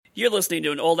You're listening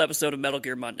to an old episode of Metal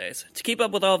Gear Mondays. To keep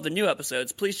up with all of the new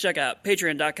episodes, please check out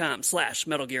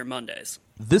patreon.com/Metal Gear Mondays.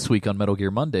 This week on Metal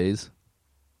Gear Mondays,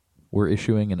 we're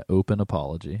issuing an open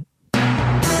apology.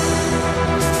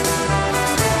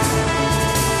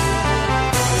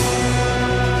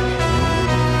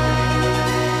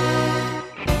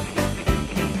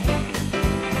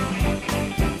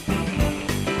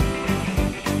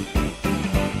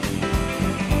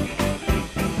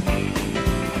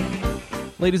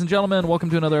 Ladies and gentlemen, welcome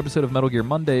to another episode of Metal Gear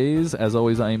Mondays. As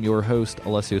always, I am your host,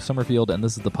 Alessio Summerfield, and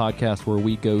this is the podcast where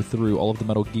we go through all of the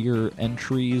Metal Gear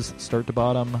entries, start to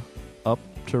bottom, up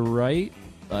to right.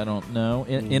 I don't know.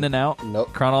 In and out.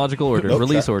 Nope. Chronological order. Nope.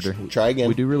 Release order. Try again.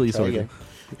 We do release Try order. again.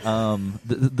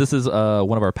 This is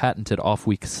one of our patented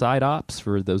off-week side ops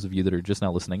for those of you that are just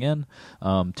now listening in.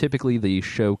 Typically, the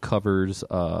show covers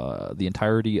the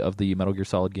entirety of the Metal Gear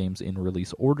Solid games in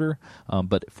release order,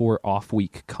 but for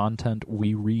off-week content,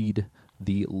 we read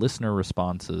the listener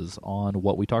responses on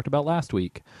what we talked about last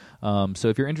week. So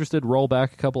if you're interested, roll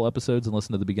back a couple episodes and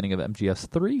listen to the beginning of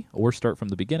MGS3, or start from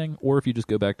the beginning, or if you just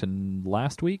go back to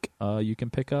last week, you can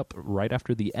pick up right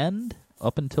after the end,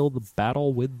 up until the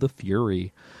battle with the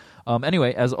Fury.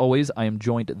 Anyway, as always, I am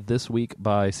joined this week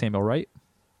by Samuel Wright.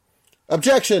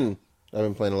 Objection! I've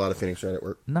been playing a lot of Phoenix Wright at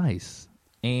work. Nice.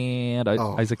 And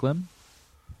Isaac Lim.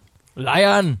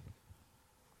 Lion!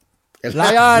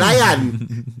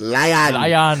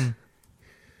 Lion!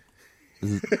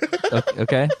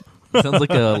 Okay. Sounds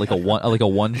like a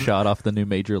one shot off the new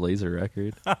Major Lazer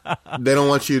record. They don't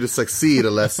want you to succeed,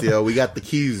 Alessio. We got the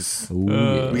keys. Ooh,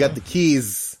 yeah. We got the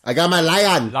keys. I got my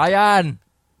lion!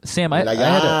 Sam, I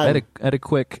had a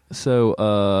quick,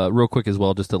 real quick as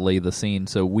well, just to lay the scene.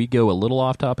 So we go a little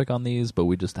off topic on these, but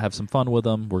we just have some fun with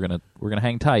them. We're gonna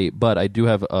hang tight. But I do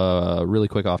have a really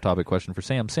quick off topic question for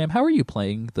Sam. Sam, how are you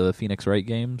playing the Phoenix Wright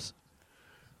games?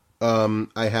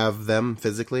 I have them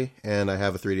physically, and I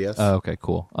have a 3DS. Oh, okay,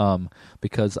 cool.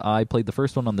 Because I played the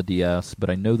first one on the DS, but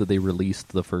I know that they released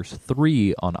the first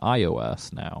 3 on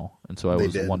iOS now, and so I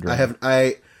was wondering.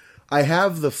 I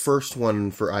have the first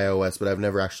one for iOS, but I've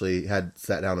never actually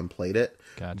sat down and played it.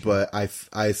 Gotcha. But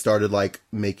I started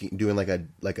doing like a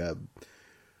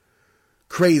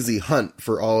crazy hunt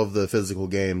for all of the physical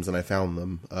games, and I found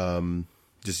them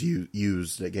just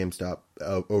used at GameStop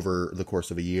over the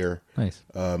course of a year. Nice.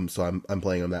 So I'm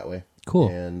playing them that way. Cool.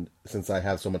 And since I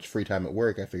have so much free time at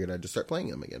work, I figured I'd just start playing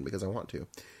them again because I want to.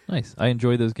 Nice. I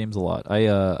enjoy those games a lot.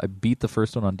 I beat the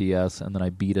first one on DS, and then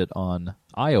I beat it on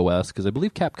iOS because I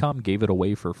believe Capcom gave it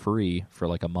away for free for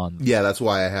like a month. Yeah, that's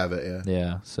why I have it. Yeah.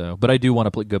 Yeah. So, but I do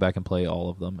want to go back and play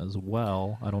all of them as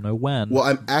well. I don't know when. Well,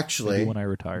 I'm actually maybe when I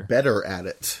retire. Better at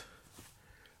it.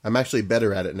 I'm actually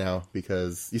better at it now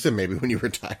because you said maybe when you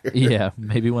retire. Yeah,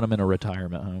 maybe when I'm in a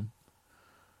retirement home.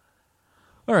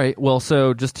 All right, well,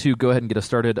 so just to go ahead and get us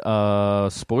started,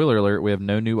 spoiler alert, we have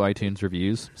no new iTunes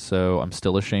reviews, so I'm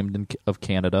still ashamed of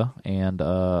Canada, and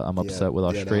I'm upset with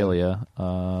Australia.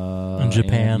 And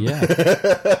Japan.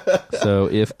 So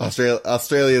if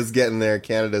Australia's getting there,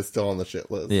 Canada's still on the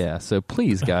shit list. Yeah, so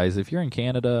please, guys, if you're in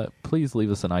Canada, please leave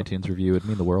us an iTunes review. It'd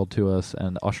mean the world to us.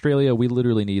 And Australia, we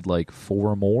literally need like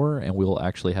 4 more, and we'll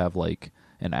actually have like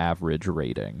an average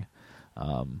rating.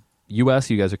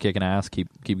 U.S., you guys are kicking ass.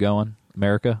 Keep going.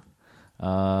 America.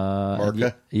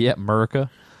 America? Yeah,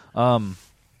 America. I'm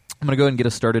going to go ahead and get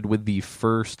us started with the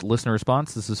first listener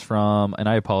response. This is from, and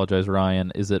I apologize,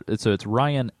 Ryan. It's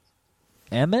Ryan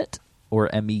Emmett or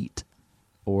Emmett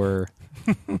or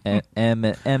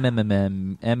Emmite.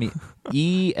 Ryan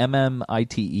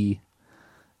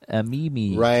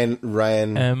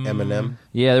Eminem.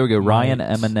 Yeah, there we go. Ryan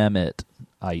Eminemite.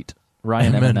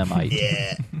 Ryan Eminemite.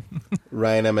 Yeah.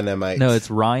 Ryan Eminemite. No, it's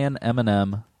Ryan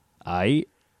Eminem. Eminemite.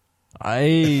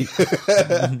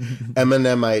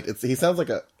 He sounds like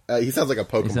a Pokemon. He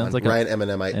sounds like Ryan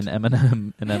Eminemite. An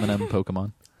Eminem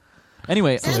Pokemon.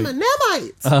 Anyway,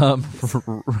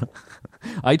 Eminemite.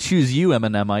 I choose you,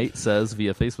 Eminemite says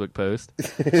via Facebook post.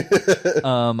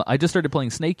 I just started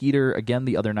playing Snake Eater again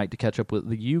the other night to catch up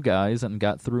with you guys, and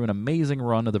got through an amazing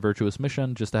run of the Virtuous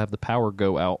Mission just to have the power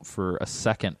go out for a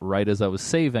second right as I was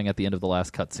saving at the end of the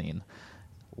last cutscene.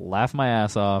 Laugh my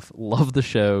ass off. Love the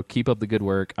show. Keep up the good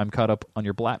work. I'm caught up on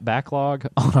your backlog,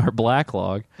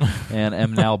 and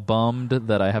am now bummed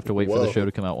that I have to wait for the show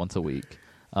to come out once a week.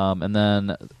 And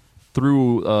then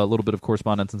through a little bit of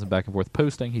correspondence and some back and forth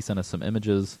posting, he sent us some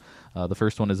images. The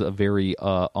first one is a very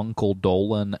Uncle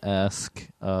Dolan-esque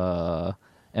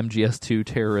MGS2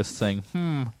 terrorist saying,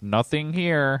 nothing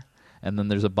here. And then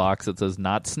there's a box that says,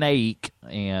 not snake.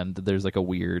 And there's like a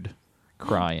weird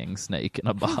crying snake in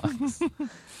a box.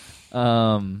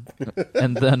 And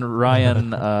then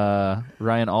Ryan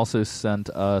also sent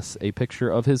us a picture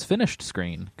of his finished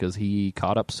screen because he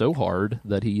caught up so hard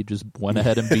that he just went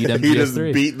ahead and beat MGS3. He just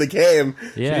beat the game.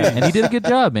 Yeah, and he did a good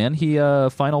job, man. He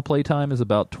final play time is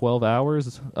about 12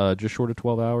 hours, just short of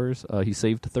 12 hours. He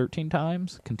saved 13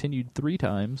 times, continued 3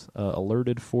 times,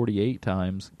 alerted 48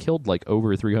 times, killed like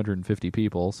over 350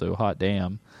 people. So hot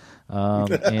damn.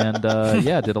 Did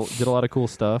a lot of cool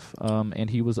stuff. And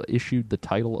he was issued the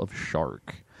title of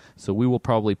Shark. So we will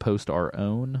probably post our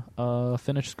own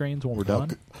finished screens when we're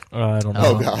done. I don't know.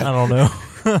 Oh, God. I don't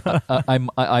know.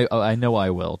 I know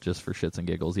I will, just for shits and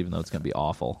giggles, even though it's going to be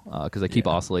awful. Because I keep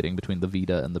oscillating between the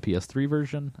Vita and the PS3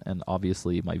 version, and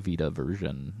obviously my Vita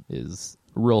version is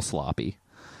real sloppy.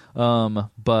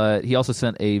 But he also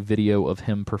sent a video of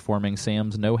him performing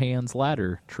Sam's no hands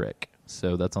ladder trick.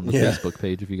 So that's on the Facebook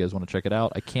page if you guys want to check it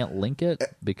out. I can't link it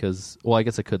because, well, I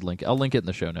guess I could link it. I'll link it in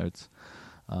the show notes.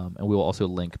 And we will also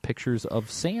link pictures of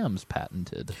Sam's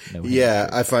patented no hands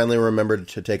trick. I finally remembered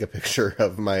to take a picture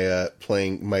of my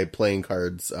playing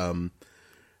cards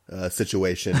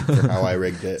situation for how I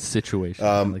rigged it. Situation,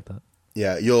 I like that.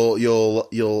 Yeah,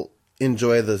 you'll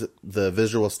enjoy the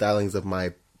visual stylings of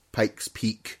my Pikes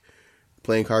Peak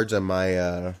playing cards and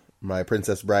my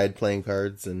Princess Bride playing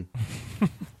cards, and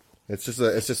it's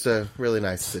just a really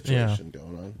nice situation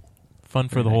going on. Fun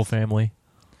for the whole family.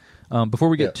 Before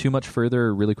we get too much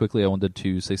further, really quickly, I wanted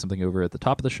to say something over at the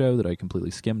top of the show that I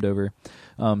completely skimmed over.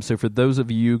 So for those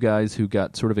of you guys who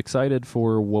got sort of excited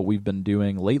for what we've been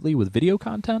doing lately with video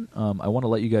content, I want to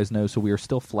let you guys know, so we are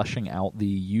still fleshing out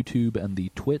the YouTube and the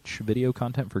Twitch video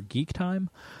content for Geek Time.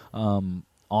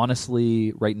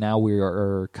 Honestly, right now we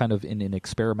are kind of in an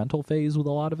experimental phase with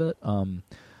a lot of it.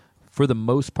 For the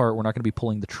most part, we're not going to be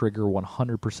pulling the trigger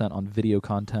 100% on video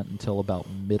content until about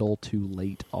middle to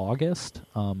late August,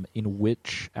 in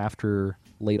which, after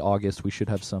late August, we should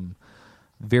have some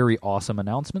very awesome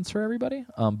announcements for everybody.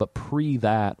 But pre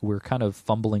that, we're kind of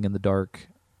fumbling in the dark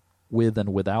with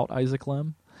and without Isaac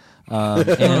Lim. And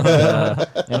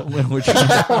we're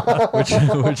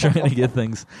trying to get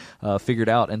things figured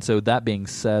out. And so that being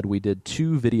said, we did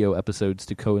 2 video episodes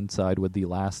to coincide with the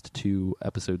last 2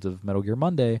 episodes of Metal Gear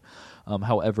Monday.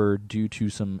 However, due to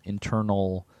some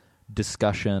internal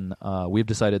discussion, we've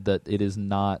decided that it is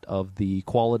not of the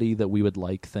quality that we would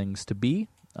like things to be.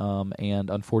 And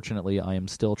unfortunately, I am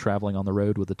still traveling on the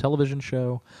road with a television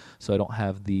show, so I don't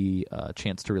have the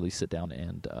chance to really sit down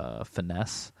and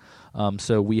finesse.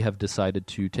 So we have decided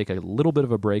to take a little bit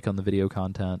of a break on the video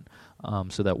content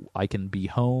so that I can be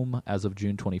home as of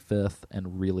June 25th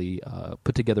and really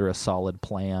put together a solid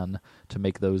plan to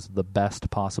make those the best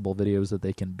possible videos that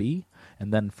they can be.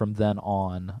 And then from then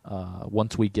on,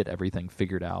 once we get everything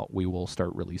figured out, we will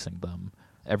start releasing them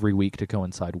every week to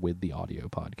coincide with the audio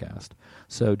podcast.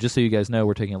 So just so you guys know,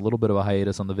 we're taking a little bit of a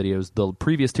hiatus on the videos. The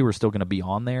previous 2 are still going to be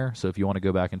on there, so if you want to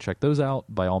go back and check those out,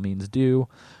 by all means do.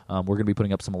 We're going to be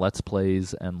putting up some Let's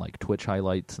Plays and like Twitch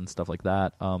highlights and stuff like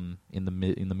that in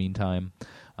the meantime.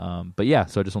 But yeah,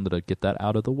 so I just wanted to get that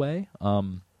out of the way.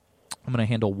 I'm going to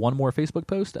handle one more Facebook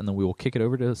post, and then we will kick it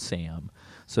over to Sam.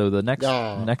 So the next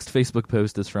Facebook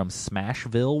post is from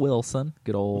Smashville Wilson.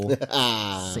 Good old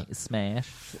Smash.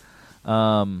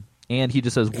 And he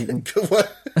just says,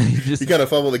 "What?" You gotta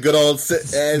fumble the good old Smash.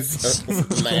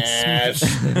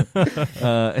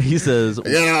 He says,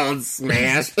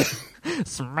 Smash.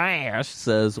 Smash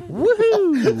says,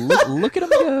 "Woohoo! Look at him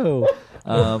go!"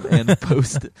 And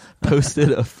posted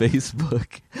a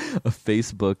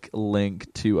Facebook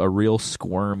link to a real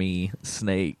squirmy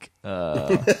snake.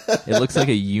 It looks like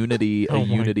a Unity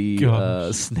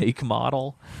snake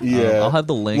model. Yeah, I'll have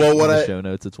the link in the show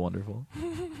notes. It's wonderful.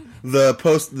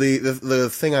 The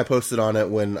thing I posted on it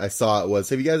when I saw it was,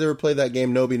 have you guys ever played that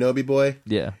game Nobi Nobi Boy?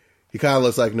 Yeah. He kind of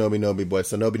looks like Nobi Nobi Boy,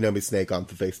 so Nobi Nobi Snake on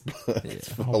the Facebook. It's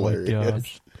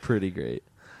hilarious. Pretty great.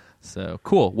 So,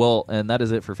 cool. Well, and that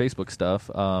is it for Facebook stuff.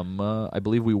 I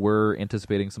believe we were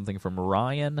anticipating something from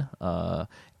Ryan,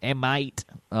 Emite,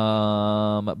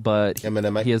 but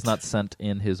he has not sent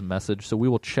in his message. So we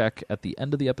will check at the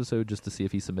end of the episode just to see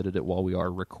if he submitted it while we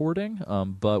are recording,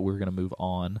 but we're going to move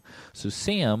on. So,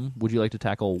 Sam, would you like to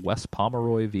tackle Wes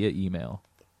Pomeroy via email?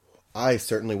 I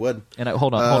certainly would. And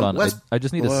hold on. I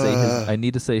just need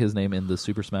to say his name in the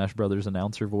Super Smash Brothers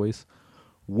announcer voice.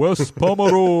 Wes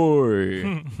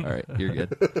Pomeroy. All right, you're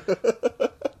good.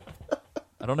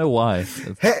 I don't know why.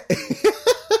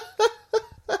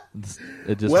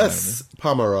 Wes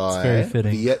Pomeroy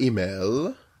via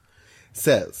email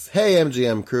says, "Hey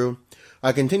MGM crew,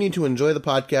 I continue to enjoy the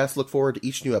podcast. Look forward to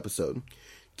each new episode.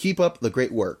 Keep up the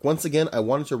great work. Once again, I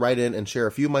wanted to write in and share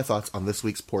a few of my thoughts on this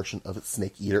week's portion of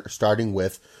Snake Eater, starting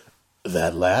with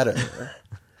That ladder.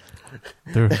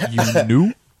 You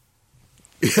knew?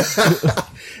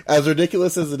 As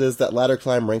ridiculous as it is, that ladder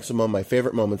climb ranks among my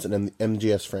favorite moments in the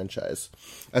MGS franchise.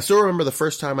 I still remember the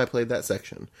first time I played that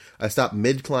section. I stopped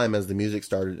mid-climb as the music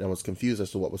started and was confused as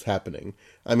to what was happening.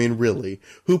 I mean, really,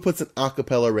 who puts an a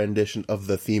cappella rendition of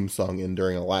the theme song in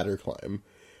during a ladder climb?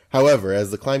 However,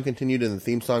 as the climb continued and the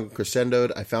theme song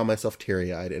crescendoed, I found myself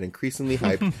teary-eyed and increasingly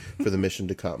hyped for the mission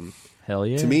to come. Hell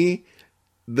yeah. To me,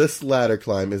 this ladder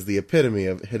climb is the epitome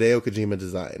of Hideo Kojima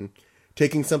design.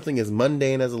 Taking something as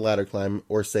mundane as a ladder climb,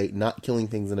 or say, not killing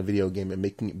things in a video game and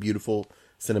making it beautiful,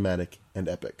 cinematic, and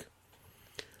epic.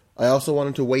 I also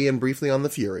wanted to weigh in briefly on the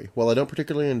Fury. While I don't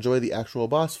particularly enjoy the actual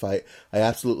boss fight, I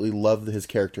absolutely love his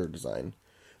character design.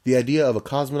 The idea of a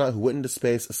cosmonaut who went into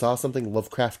space, saw something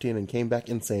Lovecraftian, and came back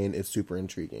insane is super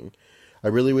intriguing. I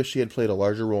really wish he had played a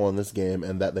larger role in this game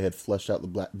and that they had fleshed out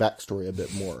the backstory a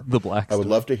bit more. The black story. I would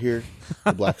love to hear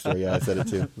the black story. Yeah, I said it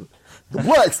too. The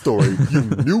black story, you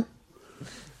knew.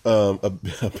 A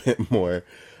bit more.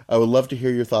 I would love to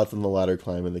hear your thoughts on the ladder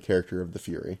climb and the character of the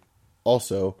Fury.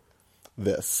 Also,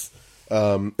 this.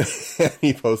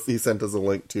 He sent us a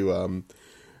link to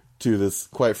this,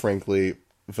 quite frankly,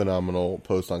 phenomenal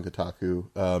post on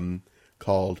Kotaku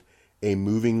called A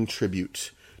Moving Tribute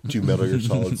to Metal Gear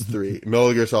Solid 3.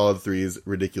 Metal Gear Solid 3's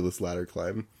ridiculous ladder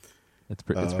climb. It's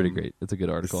pretty great. It's a good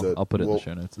article. So I'll put it in the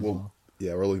show notes as well.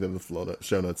 Yeah, we're looking at the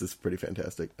show notes. It's pretty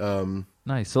fantastic.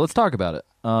 Nice. So let's talk about it.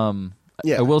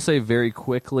 Yeah. I will say very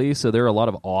quickly. So there are a lot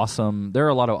of awesome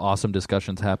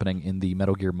discussions happening in the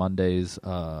Metal Gear Mondays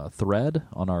thread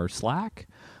on our Slack.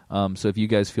 So if you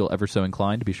guys feel ever so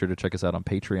inclined, be sure to check us out on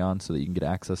Patreon so that you can get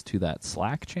access to that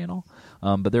Slack channel.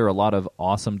 But there are a lot of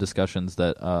awesome discussions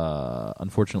that,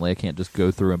 unfortunately, I can't just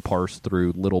go through and parse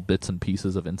through little bits and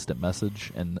pieces of instant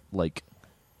message and like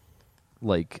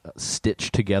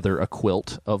stitch together a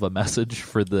quilt of a message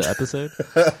for the episode.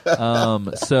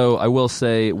 So I will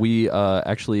say we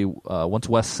actually, once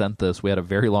Wes sent this, we had a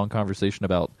very long conversation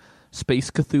about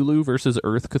Space Cthulhu versus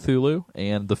Earth Cthulhu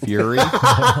and the Fury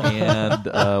and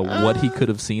what he could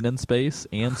have seen in space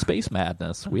and space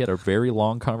madness. We had a very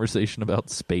long conversation about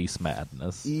space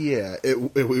madness. Yeah,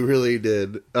 we really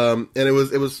did. And it was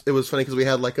funny because we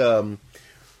had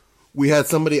we had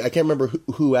somebody, I can't remember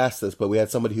who asked this, but we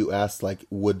had somebody who asked, like,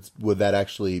 would that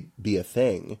actually be a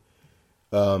thing?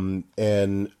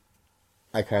 And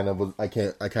I kind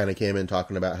of came in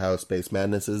talking about how space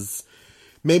madness is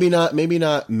maybe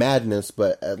not madness,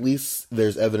 but at least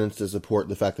there's evidence to support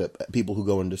the fact that people who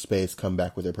go into space come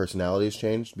back with their personalities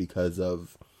changed because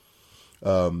of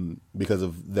them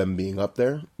being up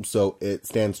there. So it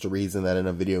stands to reason that in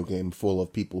a video game full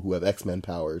of people who have X-Men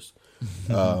powers,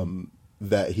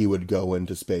 that he would go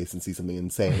into space and see something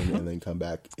insane and then come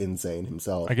back insane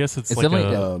himself. I guess it's like it's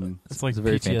a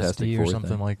very Fantastic PTSD Four or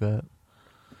something thing. like that.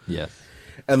 Yes.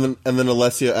 And then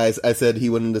Alessio, I said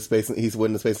he went into space and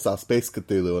saw Space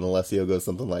Cthulhu, and Alessio goes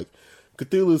something like,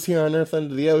 Cthulhu's here on Earth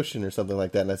under the ocean or something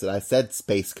like that. And I said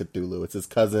Space Cthulhu. It's his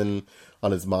cousin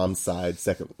on his mom's side,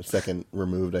 second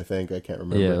removed, I think. I can't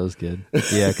remember. Yeah, it was good.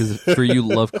 Yeah, because for you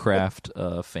Lovecraft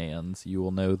fans, you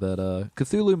will know that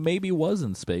Cthulhu maybe was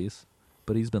in space,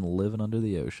 but he's been living under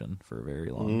the ocean for a very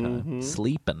long time,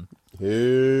 sleeping.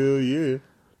 Hell yeah.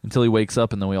 Until he wakes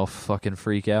up, and then we all fucking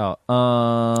freak out.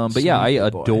 But yeah, I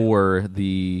adore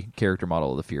the character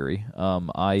model of the Fury.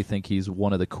 I think he's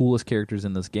one of the coolest characters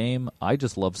in this game. I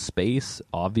just love space.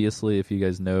 Obviously, if you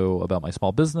guys know about my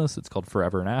small business, it's called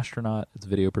Forever an Astronaut. It's a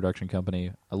video production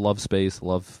company. I love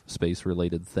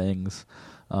space-related things.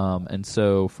 And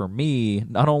so for me,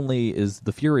 not only is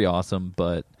the Fury awesome,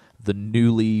 but the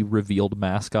newly revealed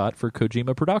mascot for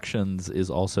Kojima Productions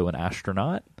is also an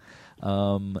astronaut.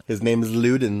 His name is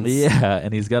Ludens. Yeah,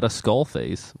 and he's got a skull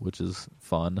face, which is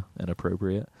fun and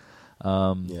appropriate.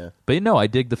 Yeah. But I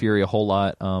dig the Fury a whole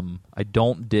lot. I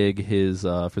don't dig his,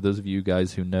 for those of you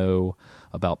guys who know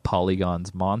about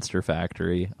Polygon's Monster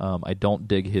Factory, I don't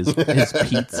dig his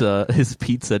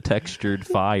pizza textured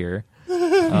fire.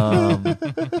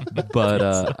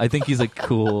 But I think he's a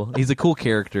cool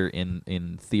character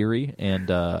in theory, and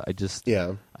I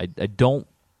don't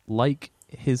like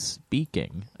his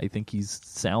speaking. I think he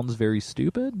sounds very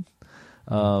stupid.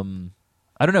 I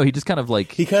don't know. He just kind of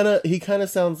like he kind of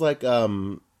sounds like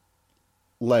Arnold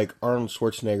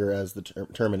Schwarzenegger as the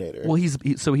Terminator. Well, he's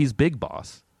Big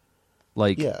Boss.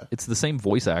 Like, yeah. It's the same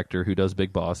voice actor who does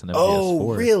Big Boss in MGS4.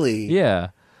 Oh, really? Yeah.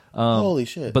 Holy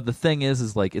shit! But the thing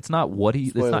is like it's not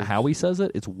Spoilers. It's not how he says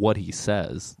it. It's what he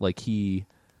says. Like he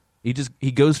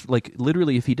goes like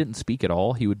literally. If he didn't speak at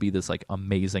all, he would be this like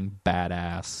amazing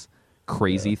badass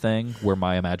crazy thing where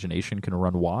my imagination can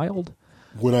run wild.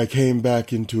 when I came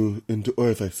back into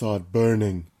Earth, I saw it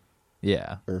burning.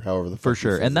 Yeah, Or however the for fuck he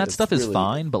sure. says And it. that It's stuff is really-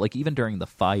 fine, but like even during the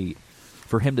fight,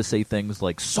 for him to say things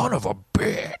like "son of a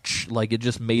bitch," like it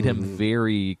just made him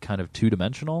very kind of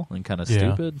two-dimensional and kind of Yeah.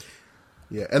 stupid.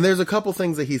 Yeah, and there's a couple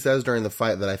things that he says during the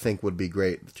fight that I think would be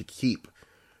great to keep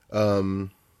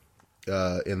in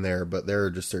there, but there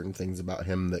are just certain things about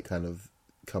him that kind of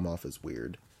come off as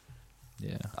weird.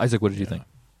 Yeah, Isaac, what did you think?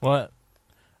 Well, I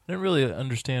didn't really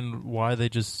understand why they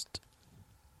just.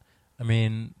 I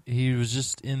mean, he was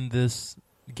just in this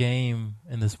game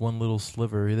in this one little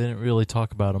sliver. They didn't really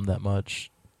talk about him that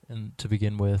much, and to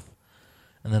begin with,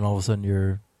 and then all of a sudden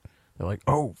they're like,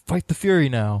 "Oh, fight the Fury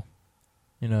now,"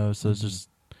 you know. So it's just,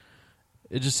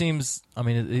 it just seems. I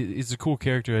mean, he's a cool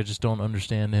character. I just don't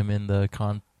understand him in the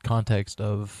context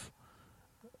of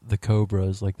the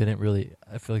Cobras. Like they didn't really.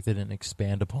 I feel like they didn't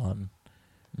expand upon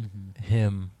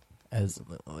him as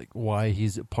like why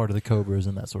he's a part of the Cobras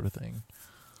and that sort of thing.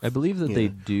 I believe that Yeah. they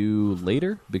do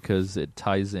later because it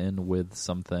ties in with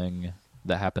something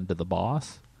that happened to the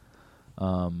boss.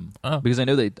 Because I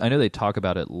know they talk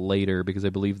about it later because I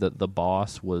believe that the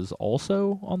boss was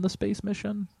also on the space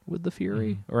mission with the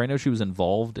Fury, or I know she was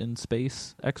involved in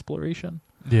space exploration.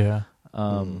 Yeah.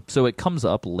 So it comes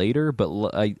up later, but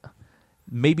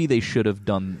maybe they should have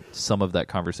done some of that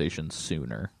conversation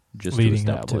sooner, just Leading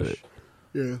to up to establish.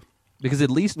 it. Yeah. Because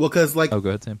at least, Well, because like oh, go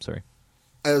ahead, Sam. Sorry.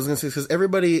 I was going to say, because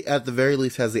everybody at the very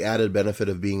least has the added benefit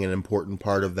of being an important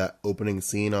part of that opening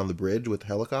scene on the bridge with the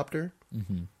helicopter,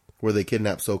 where they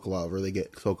kidnap Sokolov or they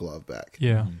get Sokolov back.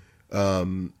 Yeah.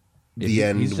 The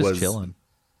end he's just was chilling.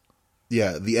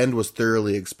 Yeah, the end was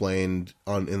thoroughly explained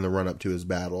in the run up to his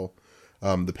battle.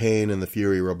 The pain and the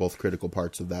fury were both critical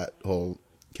parts of that whole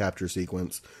capture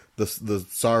sequence. The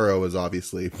sorrow has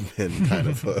obviously been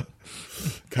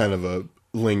kind of a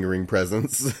lingering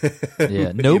presence.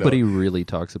 Yeah, nobody really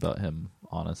talks about him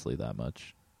honestly that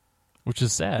much. Which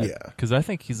is sad. Yeah. Because I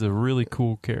think he's a really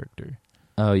cool character.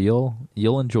 Oh, you'll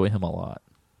enjoy him a lot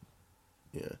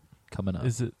Yeah. coming up.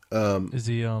 Is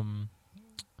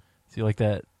he like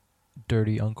that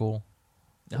dirty uncle?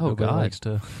 that Oh, nobody God. likes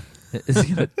to. Is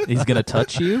he's gonna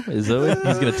touch you? Is that what,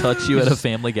 he's gonna touch you at a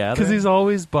family gathering? Because he's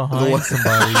always behind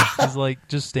somebody. He's like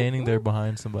just standing there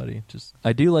behind somebody. Just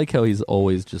I do like how he's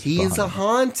always just. He's a behind.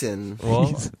 haunting. well,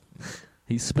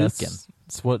 He's spooking.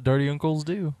 that's what dirty uncles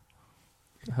do.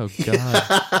 Oh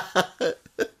God.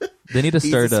 They need to He's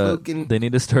start a a. spookin'. They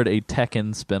need to start a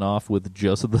Tekken spinoff with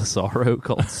just the Sorrow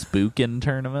called Spookin'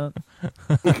 Tournament.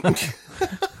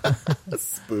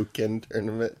 Spookin'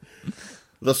 tournament.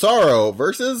 The Sorrow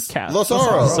versus the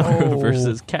Sorrow Sorrow.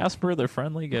 versus Casper, the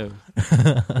Friendly Ghost.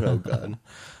 Oh God.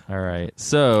 All right,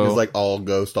 so He's like all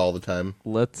ghost all the time.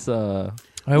 let's. Wait,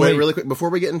 really quick before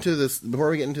we get into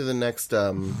the next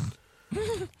the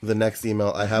next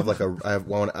email, I have I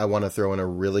want to throw in a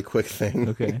really quick thing.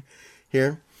 Okay.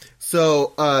 Here.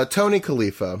 So, Tony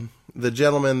Khalifa, the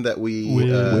gentleman that we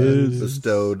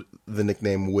bestowed the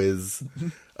nickname Wiz,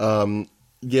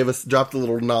 dropped a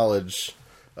little knowledge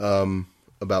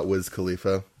about Wiz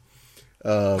Khalifa.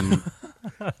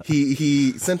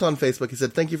 He sent on Facebook, he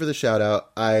said, "Thank you for the shout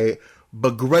out. I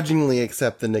begrudgingly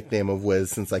accept the nickname of Wiz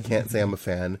since I can't say I'm a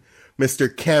fan.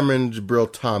 Mr. Cameron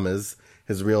Jabril Thomas,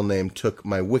 his real name, took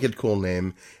my wicked cool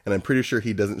name, and I'm pretty sure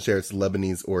he doesn't share its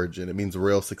Lebanese origin. It means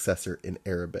royal successor in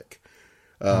Arabic."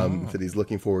 That he's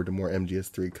looking forward to more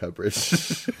MGS3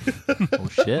 coverage. Oh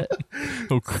shit!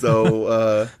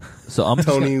 So, So I'm just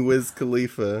Tony Wiz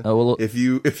Khalifa, Oh, well, if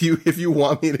you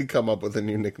want me to come up with a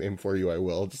new nickname for you, I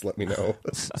will. Just let me know.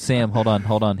 Sam, hold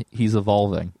on. He's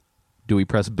evolving. Do we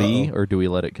press B or do we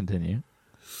let it continue?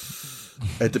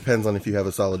 It depends on if you have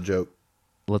a solid joke.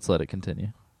 Let's let it continue.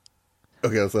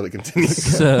 Okay, let's let it continue.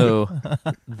 So,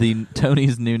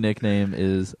 Tony's new nickname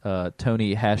is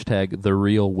Tony #the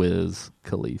real Wiz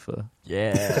Khalifa.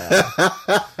 Yeah.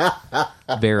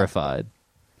 Verified.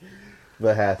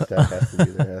 The hashtag has to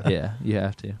be there. Yeah, you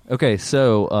have to. Okay,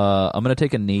 so I'm gonna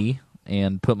take a knee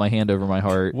and put my hand over my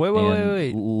heart. Wait. and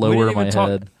We Lower didn't my even talk-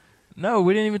 head. No,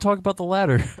 we didn't even talk about the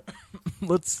ladder.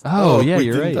 Let's. Oh, yeah, we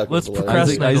you're didn't right. talk about Let's the ladder.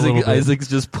 procrastinate. a little bit. Isaac's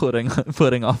just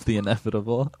putting off the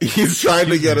inevitable. He's trying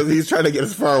to get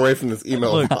as far away from this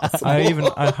email Look, as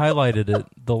possible. I highlighted it.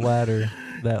 The ladder.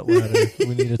 That ladder. We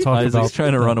need to talk about. Isaac's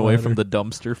trying to that run away ladder. from the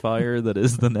dumpster fire that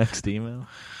is the next email.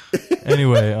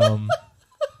 Anyway,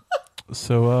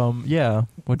 yeah.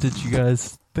 What did you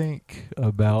guys think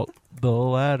about the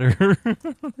ladder?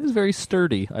 It was very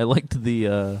sturdy. I liked the.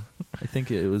 I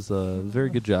think it was a very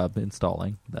good job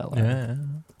installing that ladder.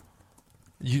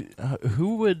 Yeah.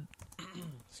 Who would?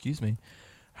 Excuse me.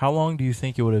 How long do you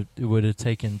think it would have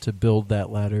taken to build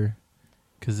that ladder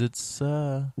because it's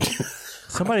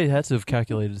somebody had to have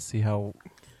calculated to see how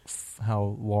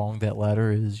long that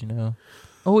ladder is.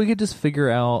 Oh, we could just figure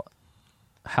out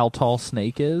how tall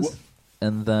Snake is,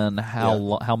 and then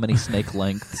how many snake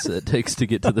lengths it takes to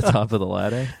get to the top of the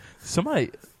ladder.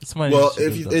 Somebody. Well, should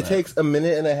have if done it that. takes a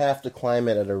minute and a half to climb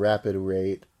it at a rapid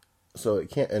rate, so it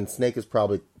can't. And Snake is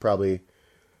probably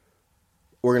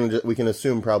we can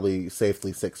assume probably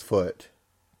safely 6 foot,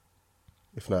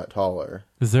 if not taller.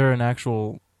 Is there an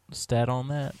actual stat on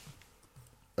that?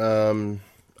 I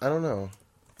don't know.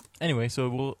 Anyway,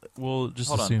 so we'll just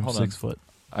Hold on, assume hold on. 6 foot.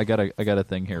 I got a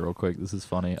thing here real quick. This is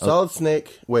funny. Solid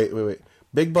Snake. Wait.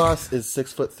 Big Boss is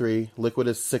 6'3". Liquid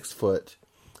is 6 foot.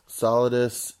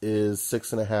 Solidus is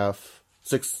 6.5.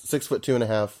 6 foot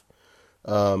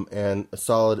 2.5. And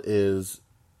Solid is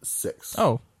 6.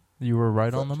 Oh, you were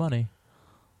right on the money.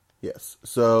 Yes.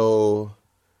 So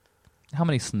How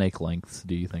many snake lengths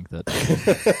do you think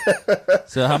that?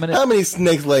 So how many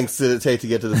snake lengths did it take to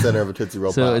get to the center of a Tootsie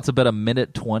Roll So Pop? it's about a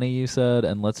minute 20, you said,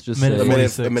 and let's just Minute say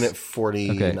 46. a minute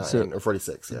 49 Okay, so or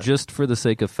 46. Yeah. just for the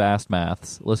sake of fast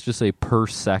maths, let's just say per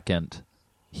second,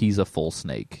 he's a full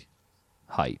snake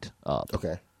height up.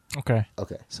 Okay. Okay,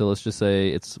 So let's just say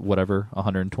it's whatever,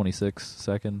 126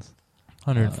 seconds.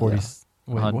 140.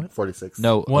 Wait, hun- what? 46.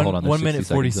 No, One, hold on. there's 1 60 minute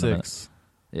seconds in a minute. 46.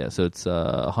 Yeah, so it's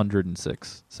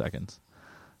 106 seconds.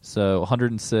 So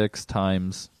 106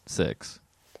 times 6.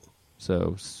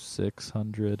 So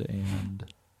 630?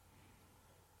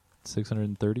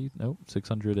 No,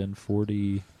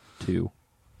 642.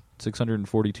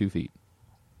 642 feet.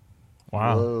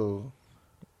 Wow. Whoa.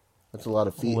 That's a lot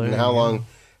of feet. Well, And there how you long?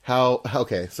 go.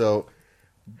 Okay, so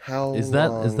how Is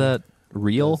long that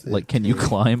real? does it Like, can you take?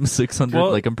 climb 600?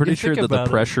 Well, like, I'm pretty you sure think that the about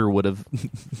it. pressure would have,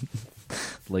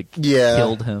 like, Yeah.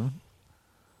 killed him.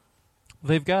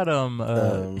 They've got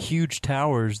huge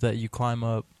towers that you climb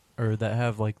up, or that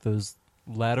have like those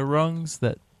ladder rungs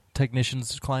that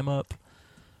technicians climb up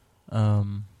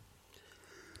to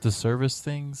service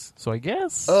things. So I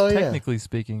guess, Oh, yeah. technically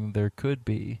speaking, there could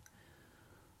be.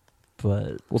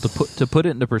 But Well, to put it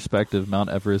into perspective, Mount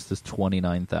Everest is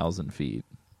 29,000 feet.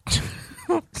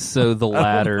 So the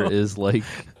ladder is like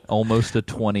almost a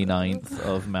 29th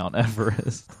of Mount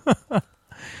Everest.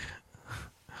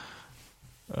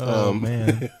 oh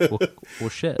man, Well,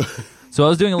 shit. So I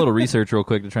was doing a little research real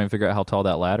quick to try and figure out how tall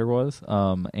that ladder was,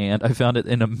 and I found it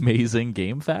an amazing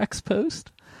GameFAQs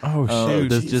post. oh shoot!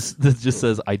 That just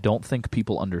says, I don't think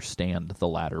people understand the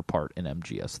ladder part in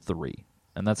MGS3,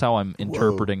 and that's how I'm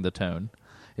interpreting the tone.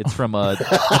 It's from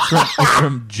it's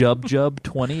from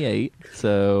Jub28.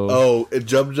 So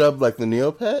Jub like the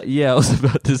Neopet? yeah, I was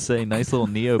about to say nice little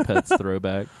Neopets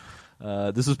throwback.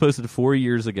 This was posted 4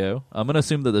 years ago. I'm going to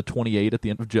assume that the 28 at the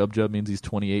end of Jub means he's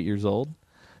 28 years old.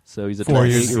 So he's a 4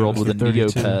 years 28-year-old with a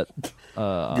 32.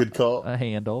 Neopet Good call. a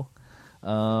handle.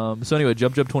 So anyway,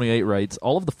 Jub28 writes,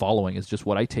 all of the following is just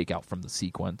what I take out from the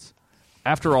sequence.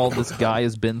 After all this guy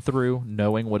has been through,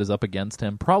 knowing what is up against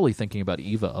him, probably thinking about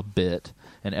Eva a bit,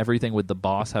 and everything with the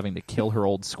boss having to kill her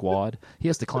old squad, he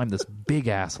has to climb this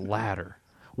big-ass ladder.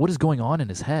 What is going on in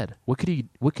his head? What could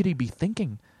he be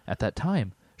thinking at that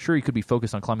time? Sure, he could be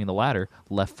focused on climbing the ladder,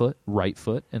 left foot, right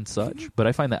foot, and such, but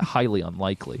I find that highly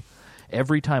unlikely.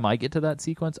 Every time I get to that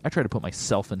sequence, I try to put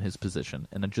myself in his position,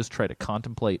 and then just try to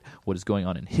contemplate what is going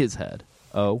on in his head.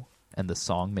 Oh, and the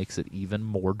song makes it even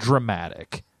more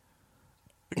dramatic.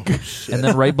 And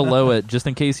then right below it, just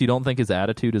in case you don't think his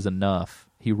attitude is enough,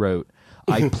 he wrote,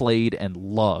 I played and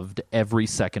loved every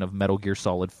second of Metal Gear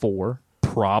Solid 4.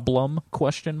 Problem? ?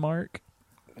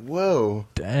 Whoa.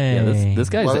 Dang. Yeah, this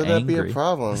guy's Why would angry. that be a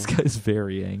problem? This guy's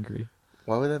very angry.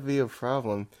 Why would that be a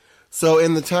problem? So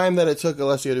in the time that it took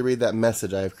Alessio to read that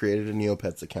message, I have created a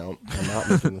Neopets account. I'm not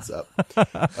making this up.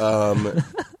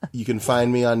 You can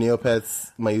find me on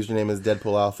Neopets. My username is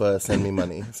Deadpool Alpha. Send me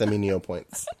money. Send me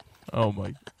Neopoints. Oh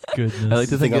my goodness. I like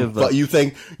to think of You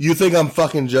think I'm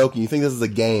fucking joking? You think this is a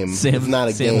game? Sam- It's not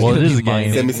a Sam- game. Well, it is a He's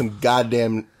game. Send me some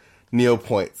goddamn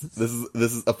Neopoints. This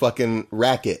is a fucking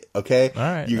racket. Okay. All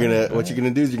right, You're gonna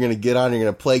do is you're gonna get on. You're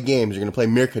gonna play games. You're gonna play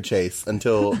Mirka Chase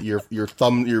until your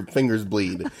fingers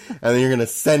bleed, and then you're gonna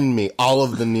send me all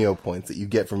of the Neopoints that you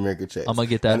get from Mirka Chase. I'm gonna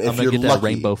get that. And if I'm gonna you're get that lucky,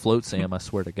 rainbow float, Sam. I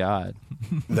swear to God.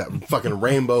 that fucking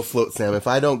rainbow float, Sam. If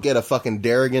I don't get a fucking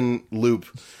Darrigan loop,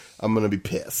 I'm gonna be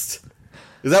pissed.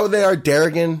 Is that what they are?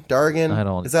 Darrigan? I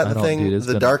don't- Is that I the don't, thing? dude. It's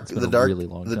The been- dark, it's been the a dark, really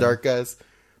long the time. dark guys.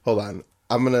 Hold on.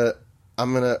 I'm gonna.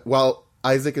 While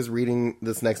Isaac is reading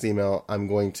this next email, I'm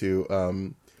going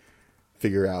to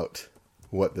figure out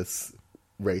what this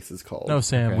race is called. No,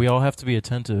 Sam. Okay. We all have to be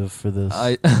attentive for this.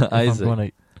 Isaac. If I'm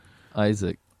gonna-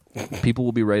 Isaac. People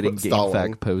will be writing Stalling.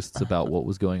 GameFAQ posts about what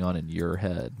was going on in your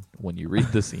head when you read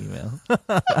this email.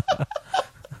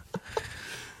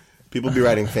 People will be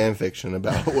writing fan fiction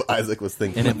about what Isaac was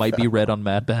thinking. And it might be about. read on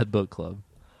Mad Bad Book Club.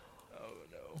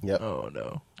 Yep. Oh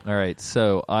no! All right,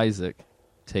 so Isaac,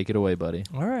 take it away, buddy.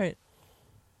 All right.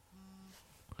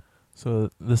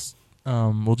 So this,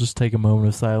 we'll just take a moment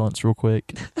of silence, real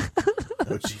quick.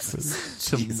 Oh, Jesus.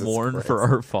 To Jesus mourn Christ. for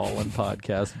our fallen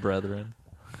podcast brethren.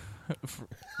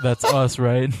 That's us,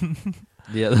 right?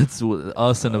 Yeah, that's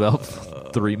us in about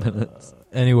 3 minutes.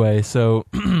 Anyway, so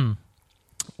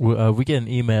we get an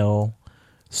email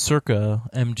circa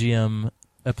MGM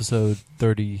episode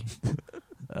 30,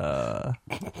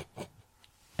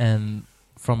 and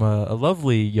from a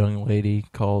lovely young lady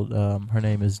called her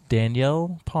name is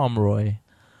Danielle Pomeroy.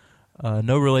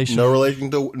 No relation. No relation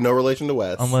to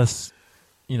Wes. Unless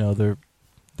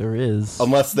there is.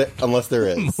 Unless there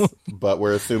is, but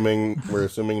we're assuming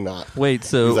not. Wait,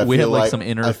 so Because I we have feel like like- some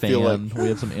inner I feel fan. like- We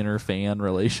have some inner fan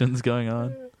relations going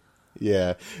on.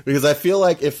 Yeah, because I feel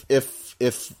like if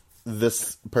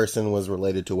this person was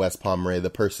related to Wes Pomeroy, the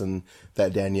person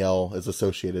that Danielle is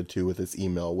associated to with this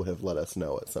email would have let us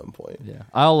know at some point. Yeah,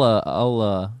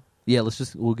 we'll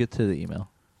get to the email.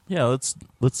 Yeah,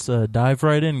 let's dive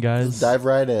right in, guys. Dive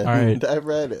right in. All right. Dive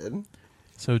right in.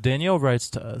 So Danielle writes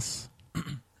to us.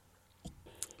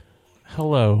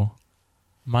 Hello,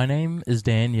 my name is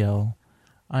Danielle.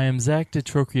 I am Zach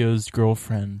DeTrocchio's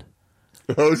girlfriend.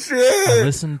 Oh I shit!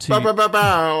 listen to. Bow, bow, bow,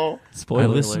 bow. Spoiler I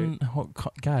alert. listen,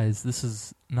 guys. This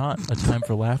is not a time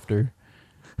for laughter.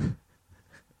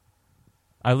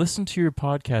 I listened to your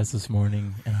podcast this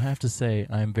morning, and I have to say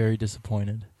I am very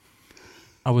disappointed.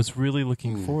 I was really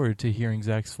looking forward to hearing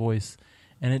Zach's voice,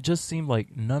 and it just seemed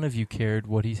like none of you cared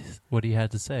what he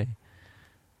had to say.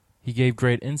 He gave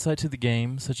great insight to the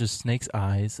game, such as Snake's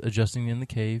eyes, adjusting in the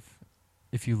cave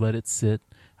if you let it sit.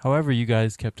 However, you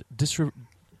guys kept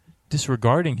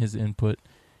disregarding his input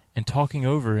and talking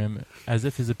over him as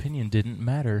if his opinion didn't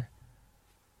matter.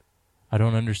 I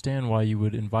don't understand why you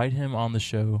would invite him on the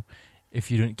show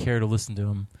if you didn't care to listen to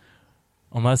him.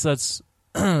 Unless that's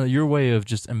your way of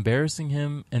just embarrassing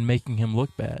him and making him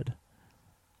look bad.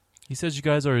 He says you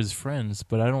guys are his friends,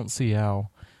 but I don't see how,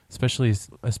 especially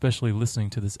listening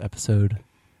to this episode.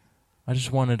 I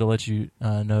just wanted to let you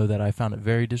know that I found it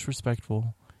very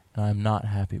disrespectful, and I'm not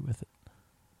happy with it.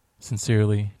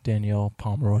 Sincerely, Danielle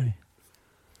Pomeroy.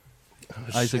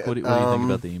 Isaac, what do you think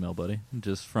about the email, buddy?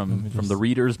 Just from the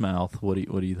reader's mouth, what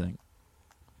do you think?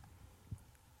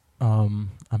 I'm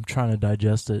trying to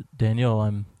digest it,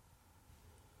 Danielle.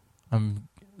 I'm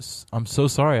so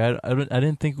sorry. I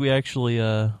didn't think we actually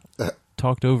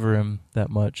talked over him that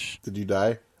much. Did you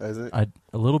die, Isaac? A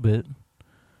little bit,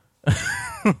 a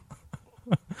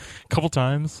couple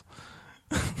times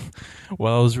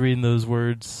while I was reading those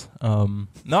words. No,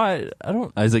 I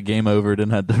don't. Isaac game overed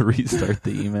and had to restart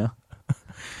the email.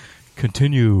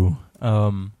 Continue.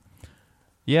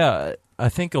 Yeah, I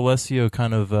think Alessio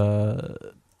kind of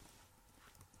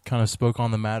spoke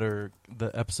on the matter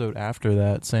the episode after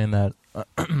that, saying that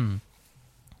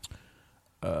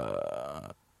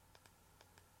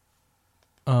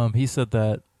he said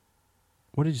that.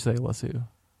 What did you say, Alessio?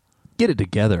 Get it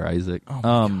together, Isaac.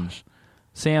 Oh my gosh.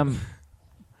 Sam,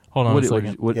 Hold on what, a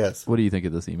second. Yes. what do you think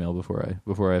of this email before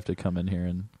I have to come in here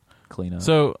and clean up?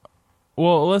 So,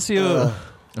 well, Alessio.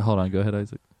 Hold on, go ahead,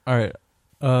 Isaac. All right.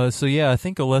 So yeah, I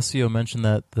think Alessio mentioned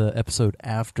that the episode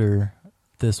after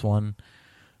this one,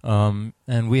 and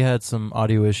we had some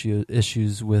audio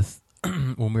issues with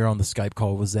when we were on the Skype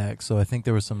call with Zach. So I think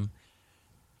there was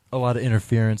a lot of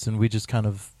interference, and we just kind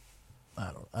of,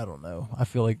 I don't know. I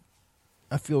feel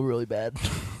really bad.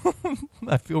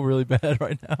 I feel really bad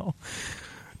right now.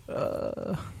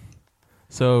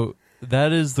 So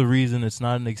that is the reason. It's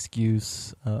not an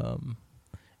excuse. And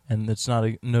it's not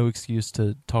no excuse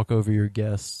to talk over your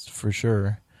guests for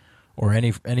sure, or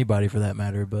anybody for that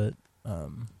matter. But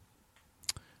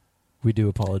we do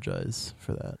apologize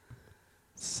for that.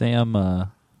 Sam, what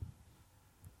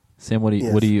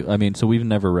do you? I mean, so we've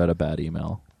never read a bad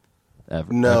email,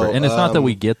 ever. No, ever. And it's not that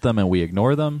we get them and we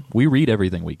ignore them. We read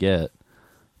everything we get,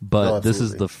 but No, this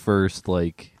is absolutely. the first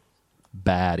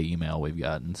bad email we've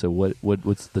gotten. So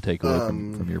what's the takeaway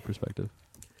from your perspective?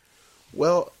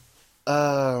 Well,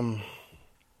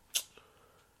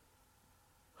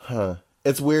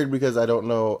 it's weird because I don't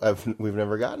know. We've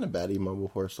never gotten a bad email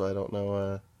before, so I don't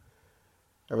know.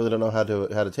 I really don't know how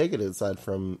to take it. Aside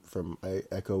from I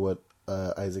echo what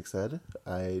Isaac said.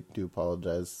 I do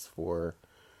apologize for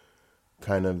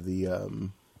kind of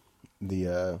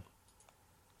the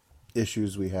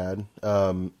issues we had.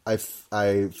 I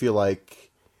feel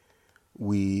like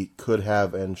we could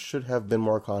have and should have been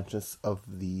more conscious of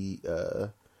the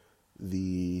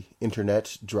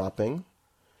internet dropping,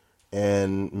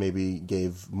 and maybe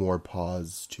gave more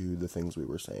pause to the things we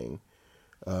were saying.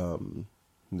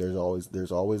 There's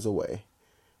always a way,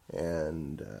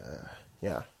 and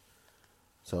yeah.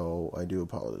 So I do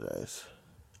apologize.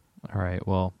 All right.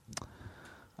 Well,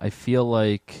 I feel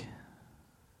like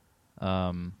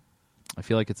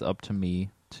it's up to me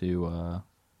to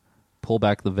pull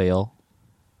back the veil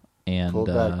and pull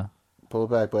it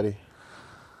back, buddy.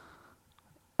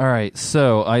 All right.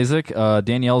 So Isaac,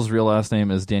 Danielle's real last name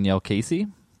is Danielle Casey.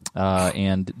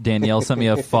 And Danielle sent me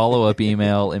a follow-up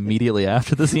email immediately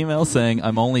after this email saying,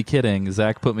 "I'm only kidding.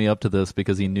 Zach put me up to this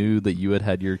because he knew that you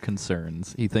had your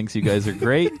concerns. He thinks you guys are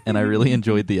great, and I really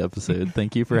enjoyed the episode.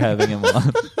 Thank you for having him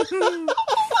on."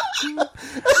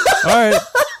 All right.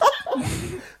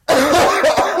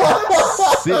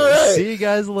 See you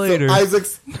guys later. So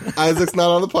Isaac's not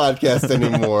on the podcast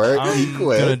anymore. He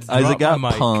quit. Isaac got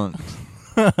punked.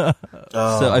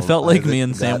 So I felt like me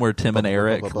and Sam were Tim and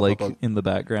Eric, like in the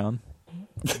background.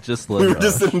 Just like, we were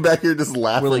just sitting back here, just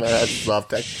laughing like, our heads off,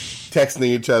 texting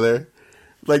each other.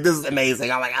 Like, this is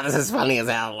amazing. Oh my god, this is funny as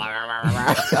hell.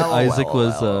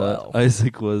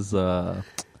 Isaac was.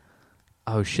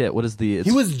 Oh shit! What is the?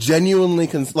 He was genuinely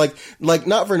like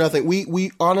not for nothing.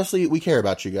 We honestly we care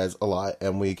about you guys a lot,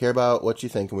 and we care about what you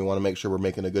think, and we want to make sure we're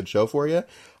making a good show for you.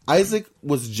 Isaac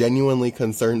was genuinely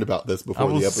concerned about this before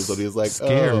the episode. He was like,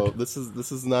 scared. "Oh, this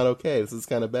is not okay. This is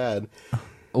kind of bad."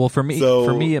 Well, for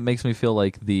me, it makes me feel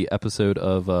like the episode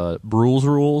of Brule's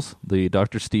Rules, the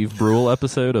Dr. Steve Brule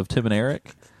episode of Tim and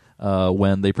Eric,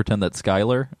 when they pretend that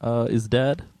Skylar is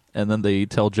dead, and then they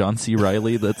tell John C.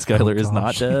 Reilly that Skylar is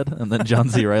not dead, and then John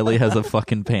C. Reilly has a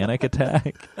fucking panic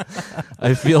attack.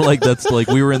 I feel like that's like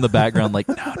we were in the background, like,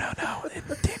 no,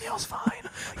 Danielle's fine,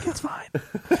 like it's fine,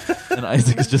 and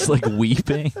Isaac's just like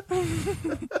weeping.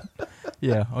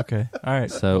 Yeah. Okay. All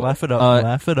right. So laugh it up.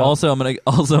 Laugh it up. Also, I'm gonna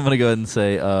go ahead and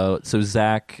say, so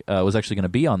Zach was actually going to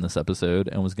be on this episode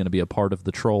and was going to be a part of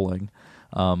the trolling,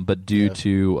 but due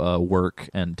to work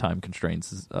and time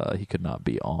constraints, he could not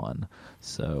be on.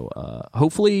 So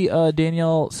hopefully,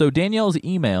 Danielle. So Danielle's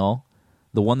email,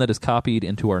 the one that is copied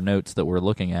into our notes that we're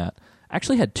looking at,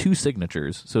 actually had 2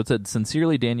 signatures. So it said,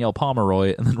 "Sincerely, Danielle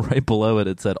Pomeroy," and then right below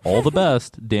it said, "All the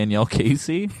best, Danielle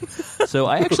Casey." So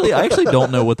I actually don't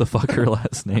know what the fuck her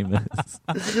last name is.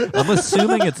 I'm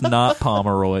assuming it's not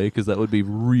Pomeroy, because that would be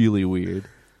really weird.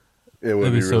 It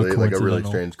would be so really like a really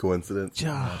strange coincidence.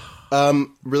 Yeah.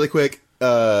 Really quick,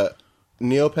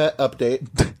 Neopet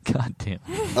update. God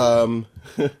damn.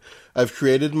 I've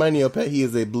created my Neopet. He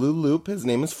is a blue loop. His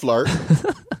name is Flart.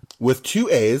 With 2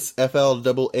 A's,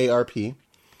 FLAARP.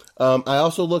 I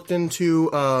also looked into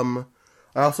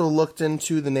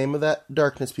the name of that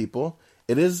darkness people.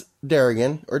 It is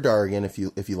Darrigan, or Darrigan if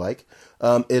you like.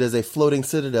 It is a floating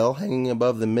citadel hanging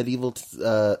above the medieval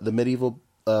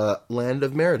land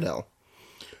of Meridel.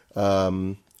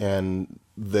 And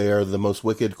they are the most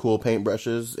wicked cool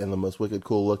paintbrushes and the most wicked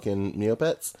cool looking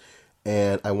Neopets.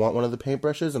 And I want one of the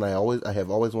paintbrushes, and I have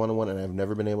always wanted one, and I've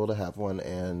never been able to have one.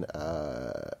 And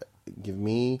give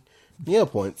me Neo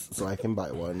points so I can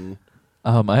buy one.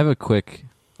 I have a quick.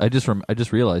 I just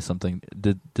realized something.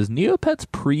 Does Neopets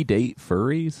predate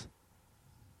furries?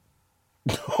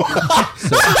 so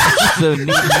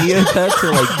Neopets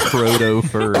are like proto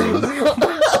furries.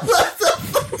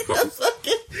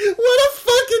 What a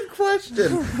fucking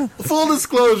question. Full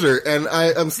disclosure, and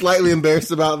I'm slightly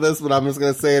embarrassed about this, but I'm just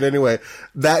going to say it anyway.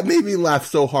 That made me laugh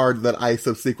so hard that I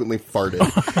subsequently farted.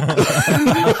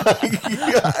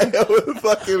 It was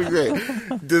fucking great.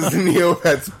 Does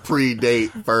Neopets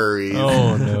predate furries?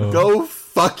 Oh, no. Go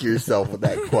fuck yourself with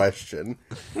that question.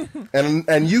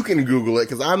 And you can Google it,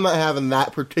 because I'm not having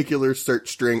that particular search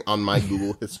string on my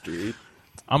Google history.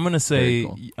 I'm going to say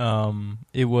cool.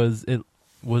 it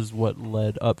was what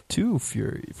led up to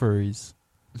furries.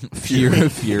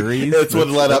 Furies? It's what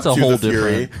led up to the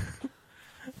Fury.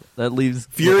 That leaves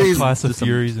Furies, class of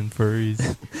Furies and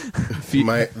furries.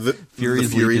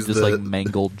 Furies lead to just like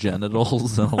mangled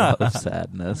genitals and a lot of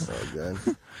sadness. Oh god.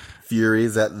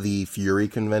 Furies at the Fury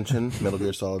convention. Metal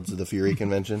Gear Solid's the Fury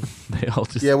convention. They all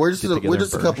just we're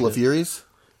just a couple of Furies.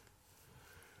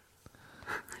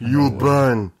 You'll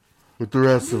burn with the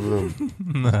rest of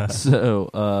them.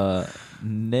 So,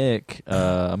 Nick,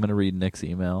 I'm going to read Nick's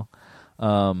email.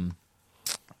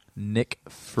 Nick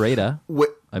Freda. Wait,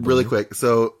 really quick.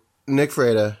 So, Nick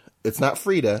Freda, it's not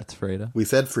Frida. It's Freda. We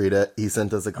said Frida. He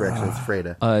sent us a correction. It's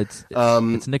Freda.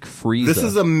 It's Nick Frieza. This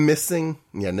is a missing...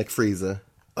 Yeah, Nick Frieza.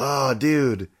 Oh,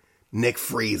 dude. Nick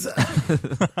Frieza.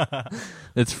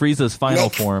 It's Frieza's final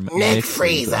form. Nick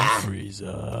Frieza.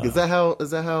 Frieza. Is that how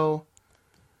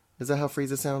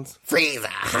Frieza sounds? Frieza.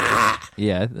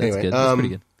 Yeah, that's Anyway, good. That's pretty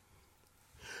good.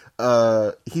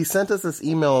 He sent us this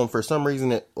email, and for some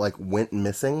reason it like went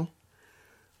missing.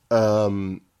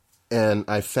 And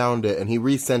I found it, and he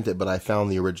resent it, but I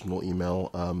found the original email,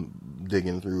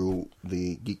 digging through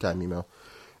the Geek Time email.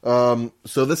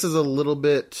 So this is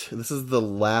this is the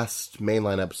last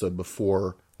mainline episode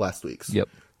before last week's. Yep.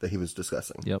 That he was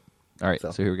discussing. Yep. All right,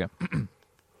 So. so here we go.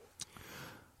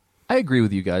 I agree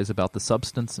with you guys about the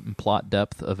substance and plot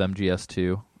depth of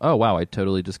MGS2. Oh, wow, I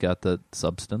totally just got the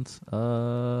substance.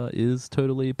 Is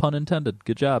totally pun intended.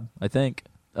 Good job, I think.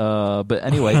 But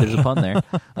anyway, there's a pun there.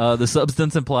 The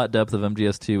substance and plot depth of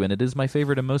MGS2, and it is my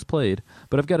favorite and most played.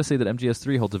 But I've got to say that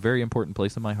MGS3 holds a very important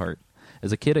place in my heart.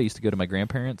 As a kid, I used to go to my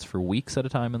grandparents for weeks at a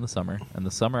time in the summer, and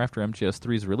the summer after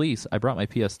MGS3's release, I brought my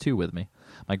PS2 with me.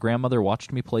 My grandmother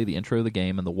watched me play the intro of the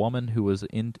game, and the woman who was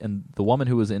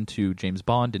into James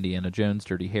Bond, Indiana Jones,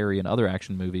 Dirty Harry, and other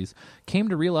action movies came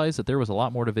to realize that there was a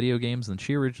lot more to video games than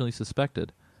she originally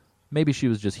suspected. Maybe she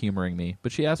was just humoring me,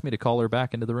 but she asked me to call her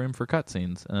back into the room for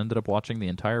cutscenes, and ended up watching the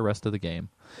entire rest of the game.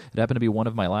 It happened to be one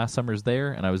of my last summers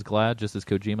there, and I was glad, just as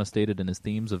Kojima stated in his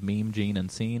themes of meme, gene,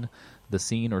 and scene, the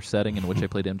scene or setting in which I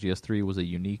played MGS3 was a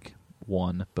unique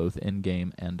one, both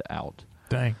in-game and out.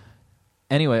 Dang.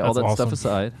 Anyway, all That's that stuff awesome.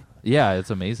 aside... Yeah, it's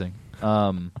amazing.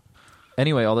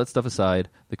 Anyway, all that stuff aside,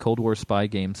 the Cold War spy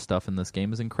game stuff in this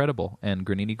game is incredible, and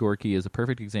Granini Gorky is a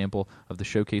perfect example of the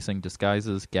showcasing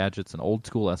disguises, gadgets, and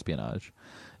old-school espionage.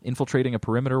 Infiltrating a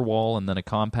perimeter wall and then a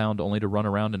compound only to run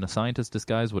around in a scientist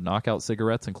disguise with knockout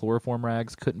cigarettes and chloroform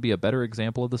rags couldn't be a better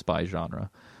example of the spy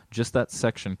genre. Just that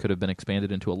section could have been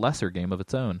expanded into a lesser game of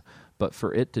its own, but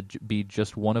for it to be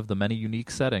just one of the many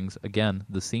unique settings, again,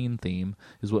 the scene theme,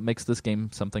 is what makes this game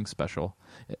something special.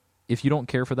 If you don't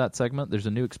care for that segment, there's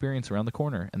a new experience around the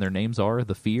corner, and their names are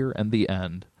The Fear and The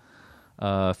End.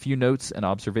 A few notes and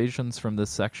observations from this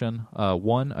section.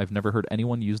 One, I've never heard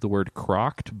anyone use the word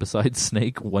crocked besides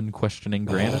Snake when questioning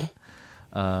Granin.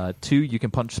 Two, you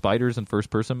can punch spiders in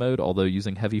first-person mode, although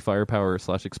using heavy firepower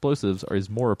 / explosives is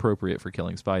more appropriate for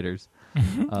killing spiders.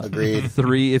 Agreed.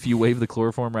 Three, if you wave the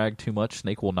chloroform rag too much,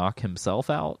 Snake will knock himself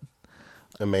out.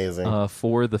 Amazing.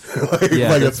 Four, the Like,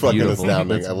 it's fucking beautiful.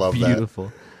 astounding. That's I love that.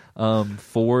 beautiful.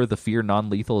 Four, the fear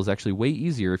non-lethal is actually way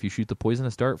easier if you shoot the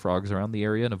poisonous dart frogs around the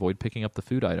area and avoid picking up the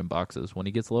food item boxes. When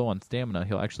he gets low on stamina,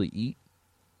 he'll actually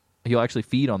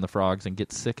feed on the frogs and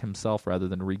get sick himself rather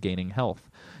than regaining health.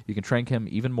 You can trank him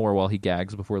even more while he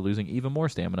gags before losing even more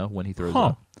stamina when he throws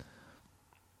up.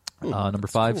 Number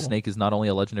 5, cool. Snake is not only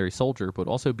a legendary soldier, but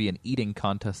also be an eating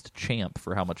contest champ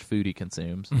for how much food he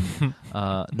consumes.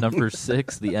 Number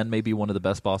 6, the end may be one of the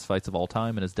best boss fights of all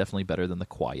time and is definitely better than the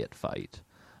quiet fight.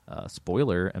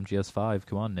 Spoiler, MGS5,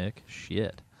 come on, Nick.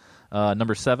 Shit.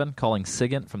 Number 7, calling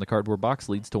Sigint from the cardboard box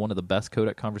leads to one of the best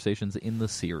codec conversations in the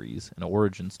series, an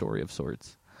origin story of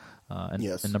sorts.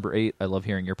 Yes. And number 8, I love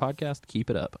hearing your podcast. Keep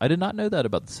it up. I did not know that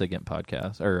about the Sigint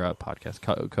podcast, or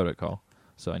codec call,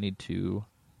 so I need to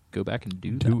go back and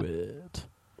do it.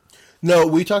 No,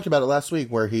 we talked about it last week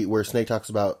where Snake talks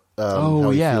about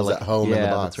how he feels at home in the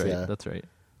box. That's right. Yeah. That's right.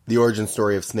 The origin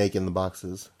story of Snake in the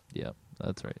boxes. Yeah,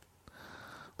 that's right.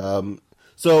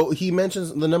 So he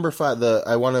mentions the number 5.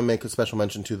 I want to make a special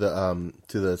mention to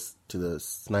the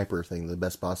sniper thing, the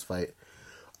best boss fight.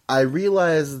 I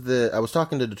realized that I was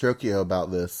talking to DeTokyo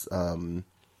about this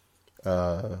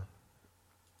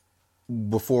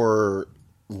before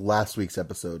last week's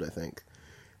episode, I think,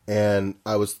 and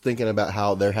I was thinking about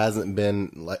how there hasn't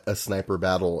been like a sniper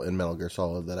battle in Metal Gear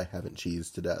Solid that I haven't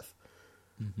cheesed to death,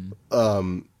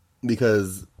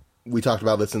 because we talked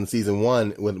about this in season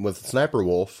 1 with Sniper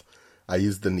Wolf. I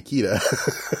used the Nikita.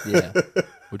 Yeah,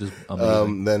 which is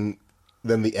amazing.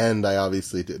 Then the end, I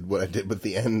obviously did what I did with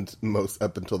the end most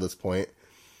up until this point.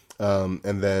 And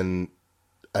then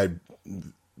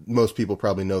most people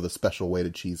probably know the special way to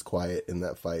cheese quiet in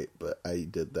that fight, but I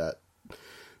did that.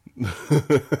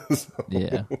 So,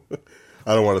 Yeah.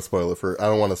 I don't want to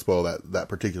spoil that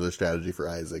particular strategy for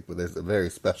Isaac, but there's a very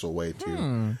special way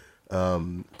to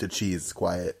cheese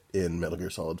quiet in Metal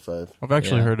Gear Solid 5. I've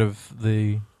actually Yeah. heard of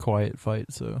the quiet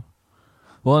fight, so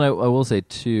Well, and I will say,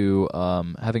 too,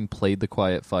 having played the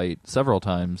quiet fight several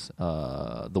times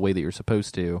the way that you're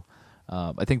supposed to,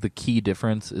 I think the key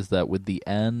difference is that with the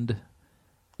end,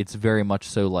 it's very much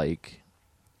so like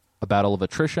a battle of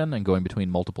attrition and going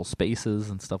between multiple spaces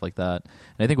and stuff like that.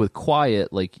 And I think with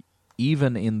quiet, like,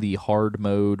 even in the hard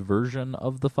mode version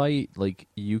of the fight, like,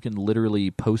 you can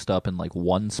literally post up in like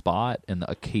one spot and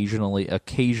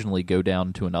occasionally go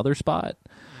down to another spot.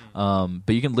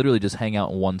 But you can literally just hang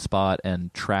out in one spot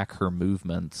and track her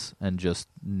movements and just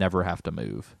never have to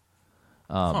move.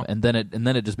 And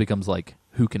then it just becomes like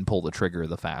who can pull the trigger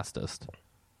the fastest.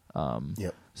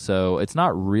 Yep. So it's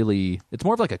not really. It's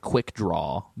more of like a quick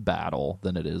draw battle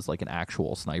than it is like an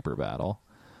actual sniper battle.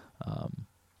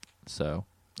 So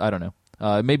I don't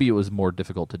know. Maybe it was more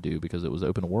difficult to do because it was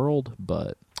open world,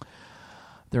 but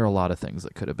there are a lot of things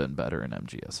that could have been better in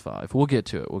MGS5. We'll get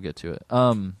to it.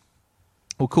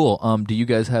 Well, cool. Do you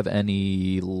guys have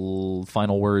any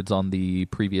final words on the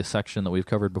previous section that we've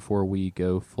covered before we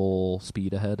go full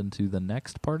speed ahead into the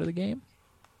next part of the game?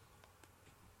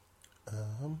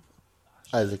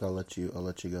 Isaac, I'll let you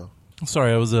go.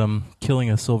 Sorry, I was killing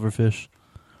a silverfish.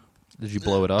 Did you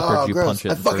blow it up or did you gross. punch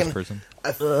it in first person?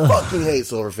 I fucking hate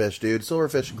silverfish, dude.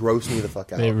 Silverfish gross me the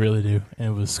fuck out. They really do, and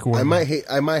it was scored. I might hate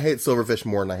silverfish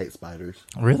more than I hate spiders.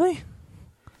 Really?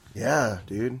 Yeah,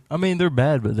 dude. I mean, they're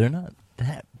bad, but they're not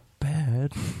that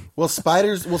bad. Well,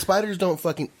 spiders don't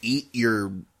fucking eat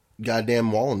your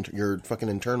goddamn wall and your fucking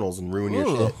internals and ruin your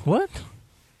shit. What?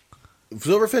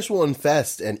 Silverfish will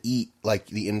infest and eat like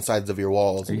the insides of your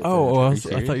walls. I thought you were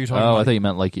talking. Oh, about I thought you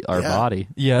meant like our body.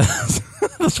 Yeah,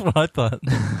 that's what I thought.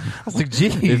 I was like,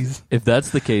 "Geez." If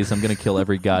that's the case, I'm going to kill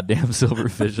every goddamn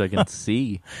silverfish I can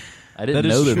see. I didn't That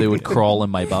is know that they true. would crawl in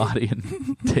my body and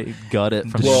gut it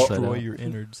from the Well, inside Destroy out. your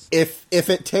innards. If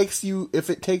it takes you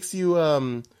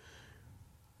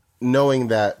knowing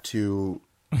that to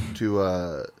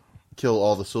kill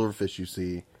all the silverfish you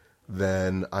see,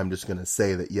 then I'm just gonna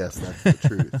say that yes, that's the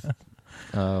truth.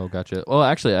 Oh, gotcha. Well,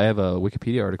 actually, I have a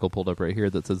Wikipedia article pulled up right here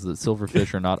that says that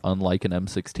silverfish are not unlike an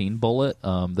M16 bullet.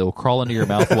 They will crawl into your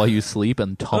mouth while you sleep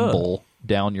and tumble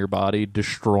down your body,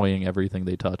 destroying everything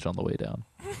they touch on the way down.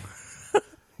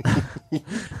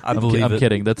 I believe I'm it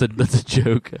kidding. That's a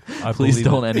joke. I Please believe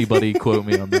don't it. anybody quote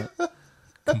me on that.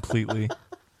 completely.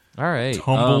 All right.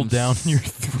 Tumble down your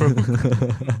throat.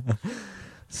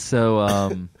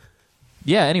 So,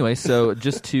 yeah, anyway, so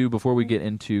before we get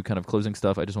into kind of closing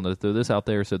stuff, I just wanted to throw this out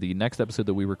there. So the next episode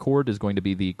that we record is going to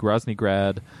be the Grozny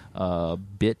Grad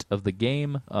bit of the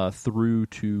game through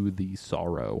to the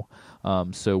Sorrow.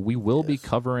 So we will be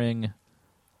covering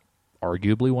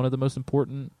arguably one of the most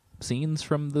important scenes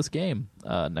from this game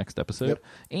next episode. Yep.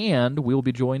 And we'll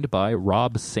be joined by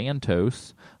Rob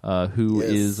Santos, who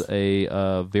is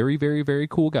a very, very, very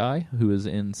cool guy who is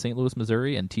in St. Louis,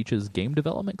 Missouri, and teaches game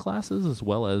development classes as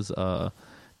well as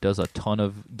does a ton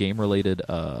of game-related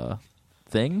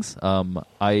things.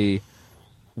 I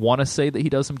want to say that he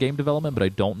does some game development, but I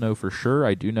don't know for sure.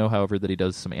 I do know, however, that he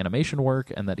does some animation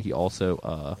work and that he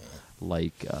also,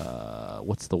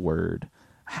 what's the word?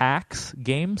 Hacks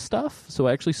game stuff. So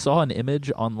I actually saw an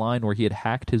image online where he had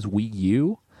hacked his Wii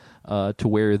U to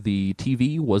where the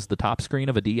TV was the top screen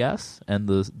of a DS and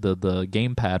the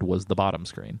gamepad was the bottom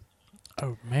screen.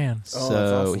 Oh man! Oh, So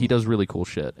that's awesome. he does really cool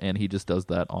shit, and he just does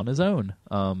that on his own.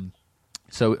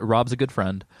 So Rob's a good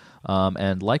friend,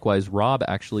 and likewise, Rob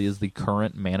actually is the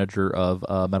current manager of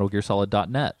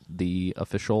MetalGearSolid.net, the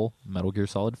official Metal Gear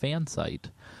Solid fan site.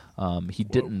 He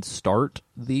didn't start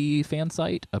the fan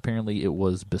site. Apparently, it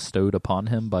was bestowed upon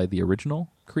him by the original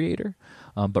creator.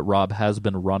 But Rob has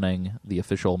been running the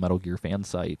official Metal Gear fan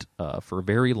site for a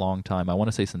very long time. I want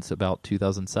to say since about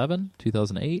 2007,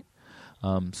 2008.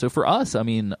 So for us, I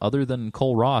mean, other than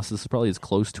Cole Ross, this is probably as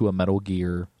close to a Metal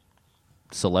Gear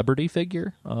celebrity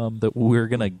figure that we're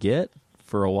going to get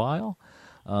for a while.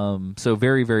 So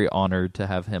very, very honored to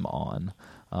have him on.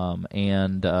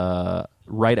 And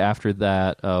right after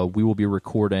that, we will be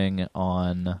recording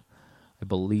on, I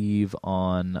believe,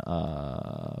 on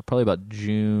probably about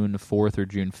June 4th or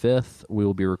June 5th, we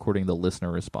will be recording the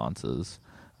listener responses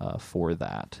for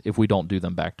that, if we don't do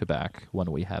them back-to-back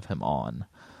when we have him on.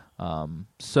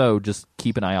 So just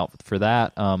keep an eye out for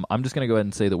that. I'm just going to go ahead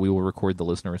and say that we will record the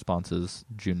listener responses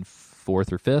June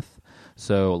 4th or 5th.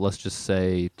 So let's just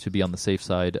say, to be on the safe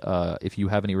side, if you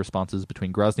have any responses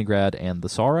between Grozny Grad and The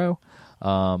Sorrow,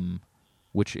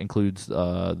 which includes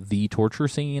the torture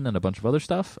scene and a bunch of other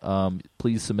stuff,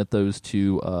 please submit those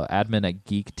to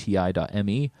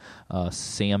admin@geekti.me,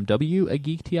 Sam W. at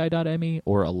geekti.me,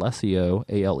 or Alessio,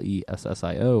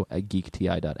 ALESSIO, at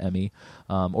geekti.me.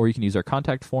 Or you can use our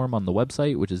contact form on the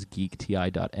website, which is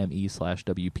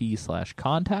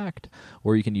geekti.me/wp/contact,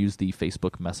 or you can use the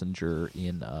Facebook Messenger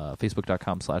in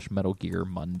facebook.com/Metal Gear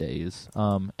Mondays.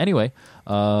 Anyway,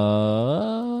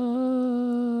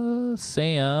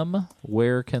 Sam,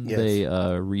 where can they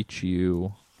reach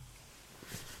you?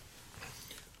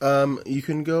 You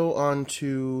can go on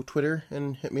to Twitter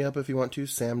and hit me up if you want to,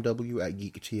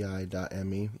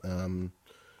 samw@geekti.me.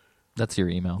 That's your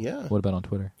email. Yeah. What about on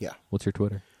Twitter? Yeah. What's your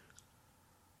Twitter?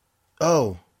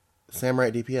 Oh,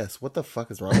 Samurai DPS. What the fuck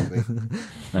is wrong with me?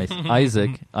 Nice.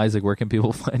 Isaac, where can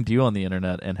people find you on the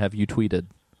internet, and have you tweeted?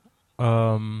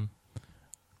 You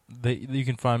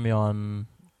can find me on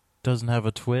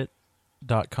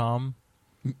doesn'thaveatwit.com.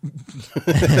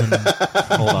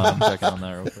 Hold on, I'm checking on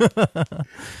that real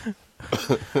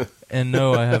quick. And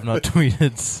no, I have not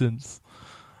tweeted since.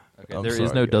 Okay, I'm there is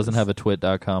sorry, no guys.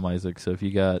 doesn'thaveatwit.com, Isaac. So if you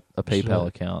got a PayPal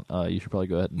account, you should probably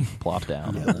go ahead and plop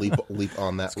down. Yeah, leap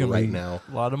on that It's gonna right be now.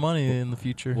 A lot of money in the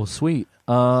future. Well, sweet.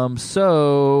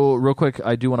 So real quick,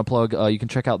 I do want to plug, you can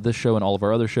check out this show and all of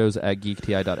our other shows at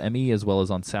geekti.me, as well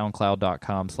as on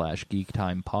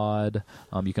soundcloud.com/geektimepod.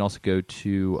 You can also go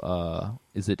to,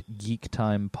 is it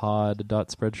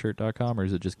geektimepod.spreadshirt.com, or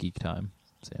is it just geektime,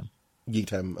 Sam?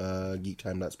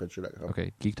 Geektime.spreadshirt.com.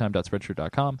 Okay,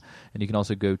 geektime.spreadshirt.com. And you can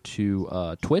also go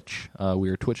to Twitch. We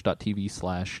are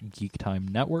twitch.tv/geektime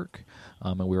network.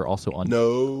 And we are also on...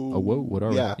 No. Oh, whoa, what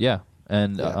are Yeah. we? Yeah.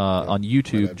 And Yeah. on My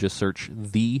YouTube, bad. just search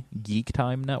The Geek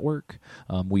Time Network.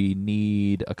 We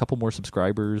need a couple more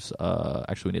subscribers.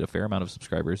 Actually, we need a fair amount of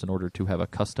subscribers in order to have a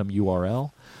custom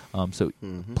URL. So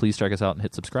please check us out and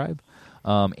hit subscribe.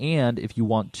 And if you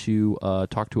want to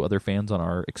talk to other fans on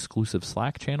our exclusive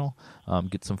Slack channel,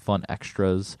 get some fun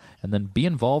extras, and then be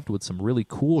involved with some really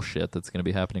cool shit that's going to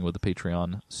be happening with the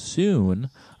Patreon soon,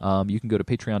 you can go to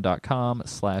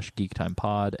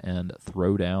patreon.com/geektimepod and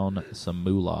throw down some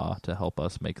moolah to help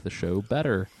us make the show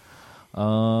better.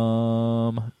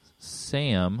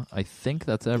 Sam, I think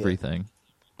that's everything.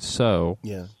 So,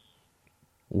 Yeah.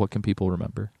 what can people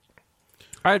remember?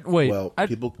 Well,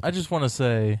 people- I just want to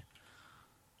say,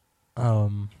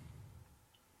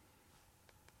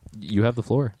 You have the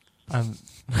floor. I'm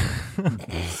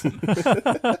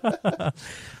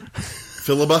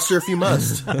Filibuster if you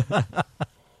must.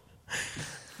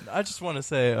 I just want to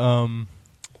say,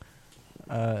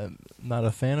 not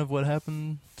a fan of what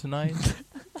happened tonight.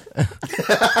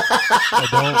 I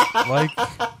don't like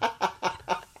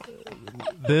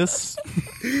this.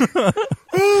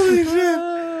 Holy shit.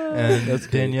 And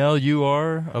Danielle, you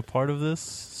are a part of this,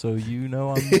 so you know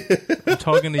I'm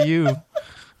talking to you.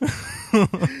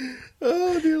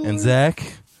 Oh, dear Lord. And Zach,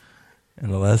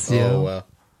 and Alessio, Oh, wow.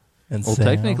 and Well,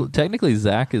 Sam. technically,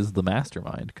 Zach is the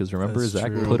mastermind, because remember, That's Zach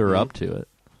true. put her up to it.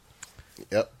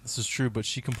 Yep. This is true, but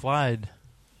she complied.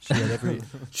 She had every.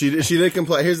 She did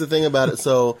comply. Here's the thing about it.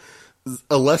 So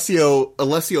Alessio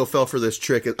fell for this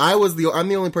trick. I'm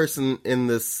the only person in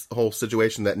this whole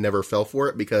situation that never fell for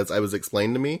it, because I was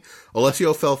explained to me.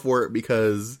 Alessio fell for it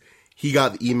because he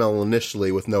got the email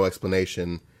initially with no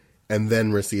explanation, and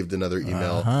then received another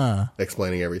email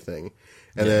explaining everything.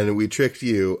 And then we tricked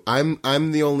you. I'm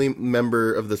the only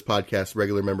member of this podcast,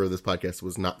 regular member of this podcast, who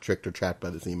was not tricked or trapped by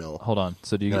this email. Hold on.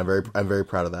 So And I'm very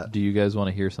proud of that. do you guys want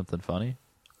to hear something funny?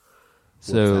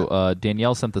 So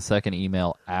Danielle sent the second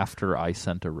email after I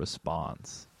sent a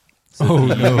response. So do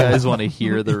you guys want to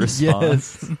hear the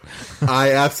response? Yes.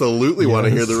 I absolutely want to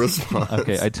hear Yes. the response.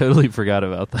 Okay, I totally forgot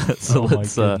about that. So Oh my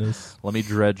let's goodness. let me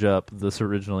dredge up this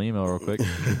original email real quick.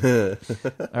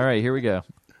 All right, here we go.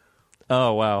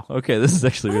 Oh wow. Okay, this is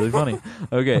actually really funny.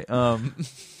 Okay,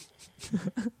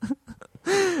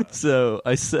 so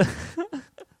I said,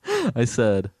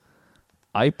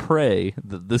 I pray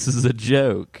that this is a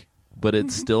joke, but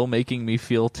it's still making me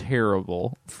feel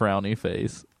terrible. Frowny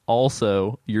face.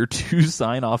 Also, your two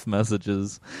sign-off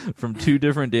messages from two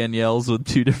different Danielles with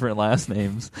two different last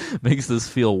names makes this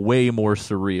feel way more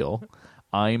surreal.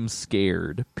 I'm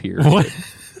scared, period. What?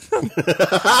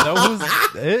 That was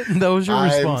it? That was your I'm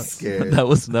response. scared. That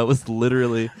was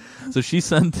literally. So she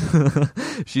sent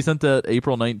that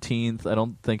April 19th. I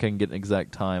don't think I can get an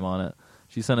exact time on it.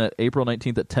 She sent it April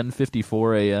 19th at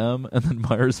 10:54 a.m. and then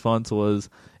my response was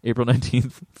April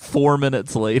 19th 4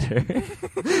 minutes later,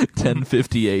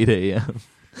 10:58 a.m.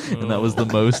 And that was the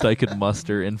most I could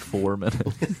muster in 4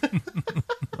 minutes.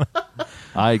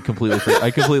 I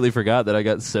completely forgot that I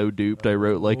got so duped. I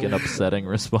wrote like an upsetting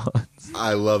response.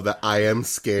 I love that. I am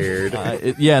scared.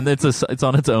 Yeah, and it's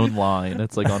on its own line.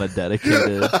 It's like on a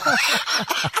dedicated.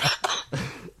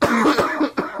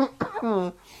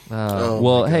 Oh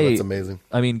well, my God, hey, that's amazing.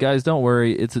 I mean, guys, don't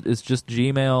worry. It's just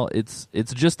Gmail.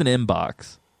 It's just an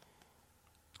inbox.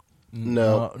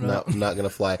 No, not gonna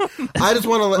fly. I just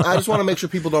want to make sure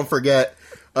people don't forget.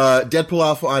 Deadpool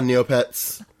Alpha on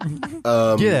Neopets.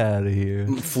 Get out of here.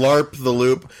 Flarp the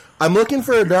Loop. I'm looking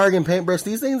for a Dargan paintbrush.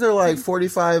 These things are like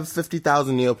 45,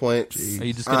 50,000 Neo points. Are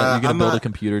you just gonna I'm build not- a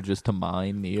computer just to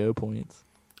mine Neo points?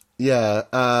 Yeah,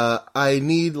 I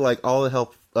need like all the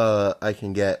help I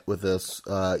can get with this.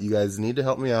 You guys need to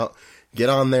help me out. Get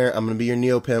on there. I'm gonna be your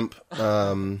Neo pimp.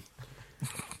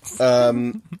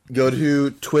 Go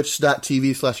to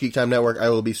twitch.tv/GeekTime Network. I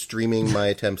will be streaming my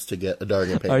attempts to get a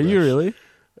Dargan paintbrush. Are you really?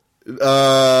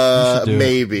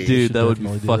 Maybe. Dude, that would be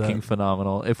definitely do fucking that.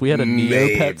 phenomenal. If we had a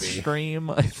Maybe. Neopets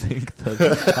stream, I think that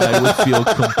I would feel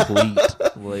complete.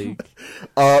 Like,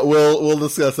 we'll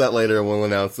discuss that later, and we'll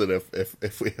announce it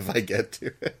if I get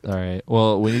to it. all right.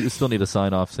 Well, we still need to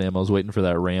sign off, Sam. I was waiting for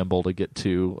that ramble to get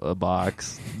to a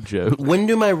box joke. When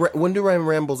do my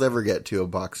rambles ever get to a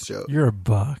box joke? You're a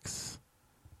box.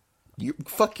 You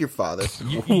fuck your father.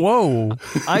 Whoa.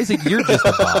 Isaac, you're just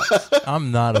a box.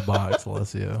 I'm not a box,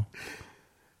 Alessio.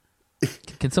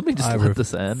 Can somebody just I let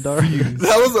this end? All right.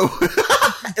 That was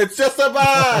it's just a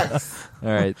box.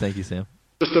 All right. Thank you, Sam.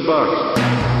 Just a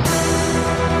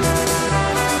box.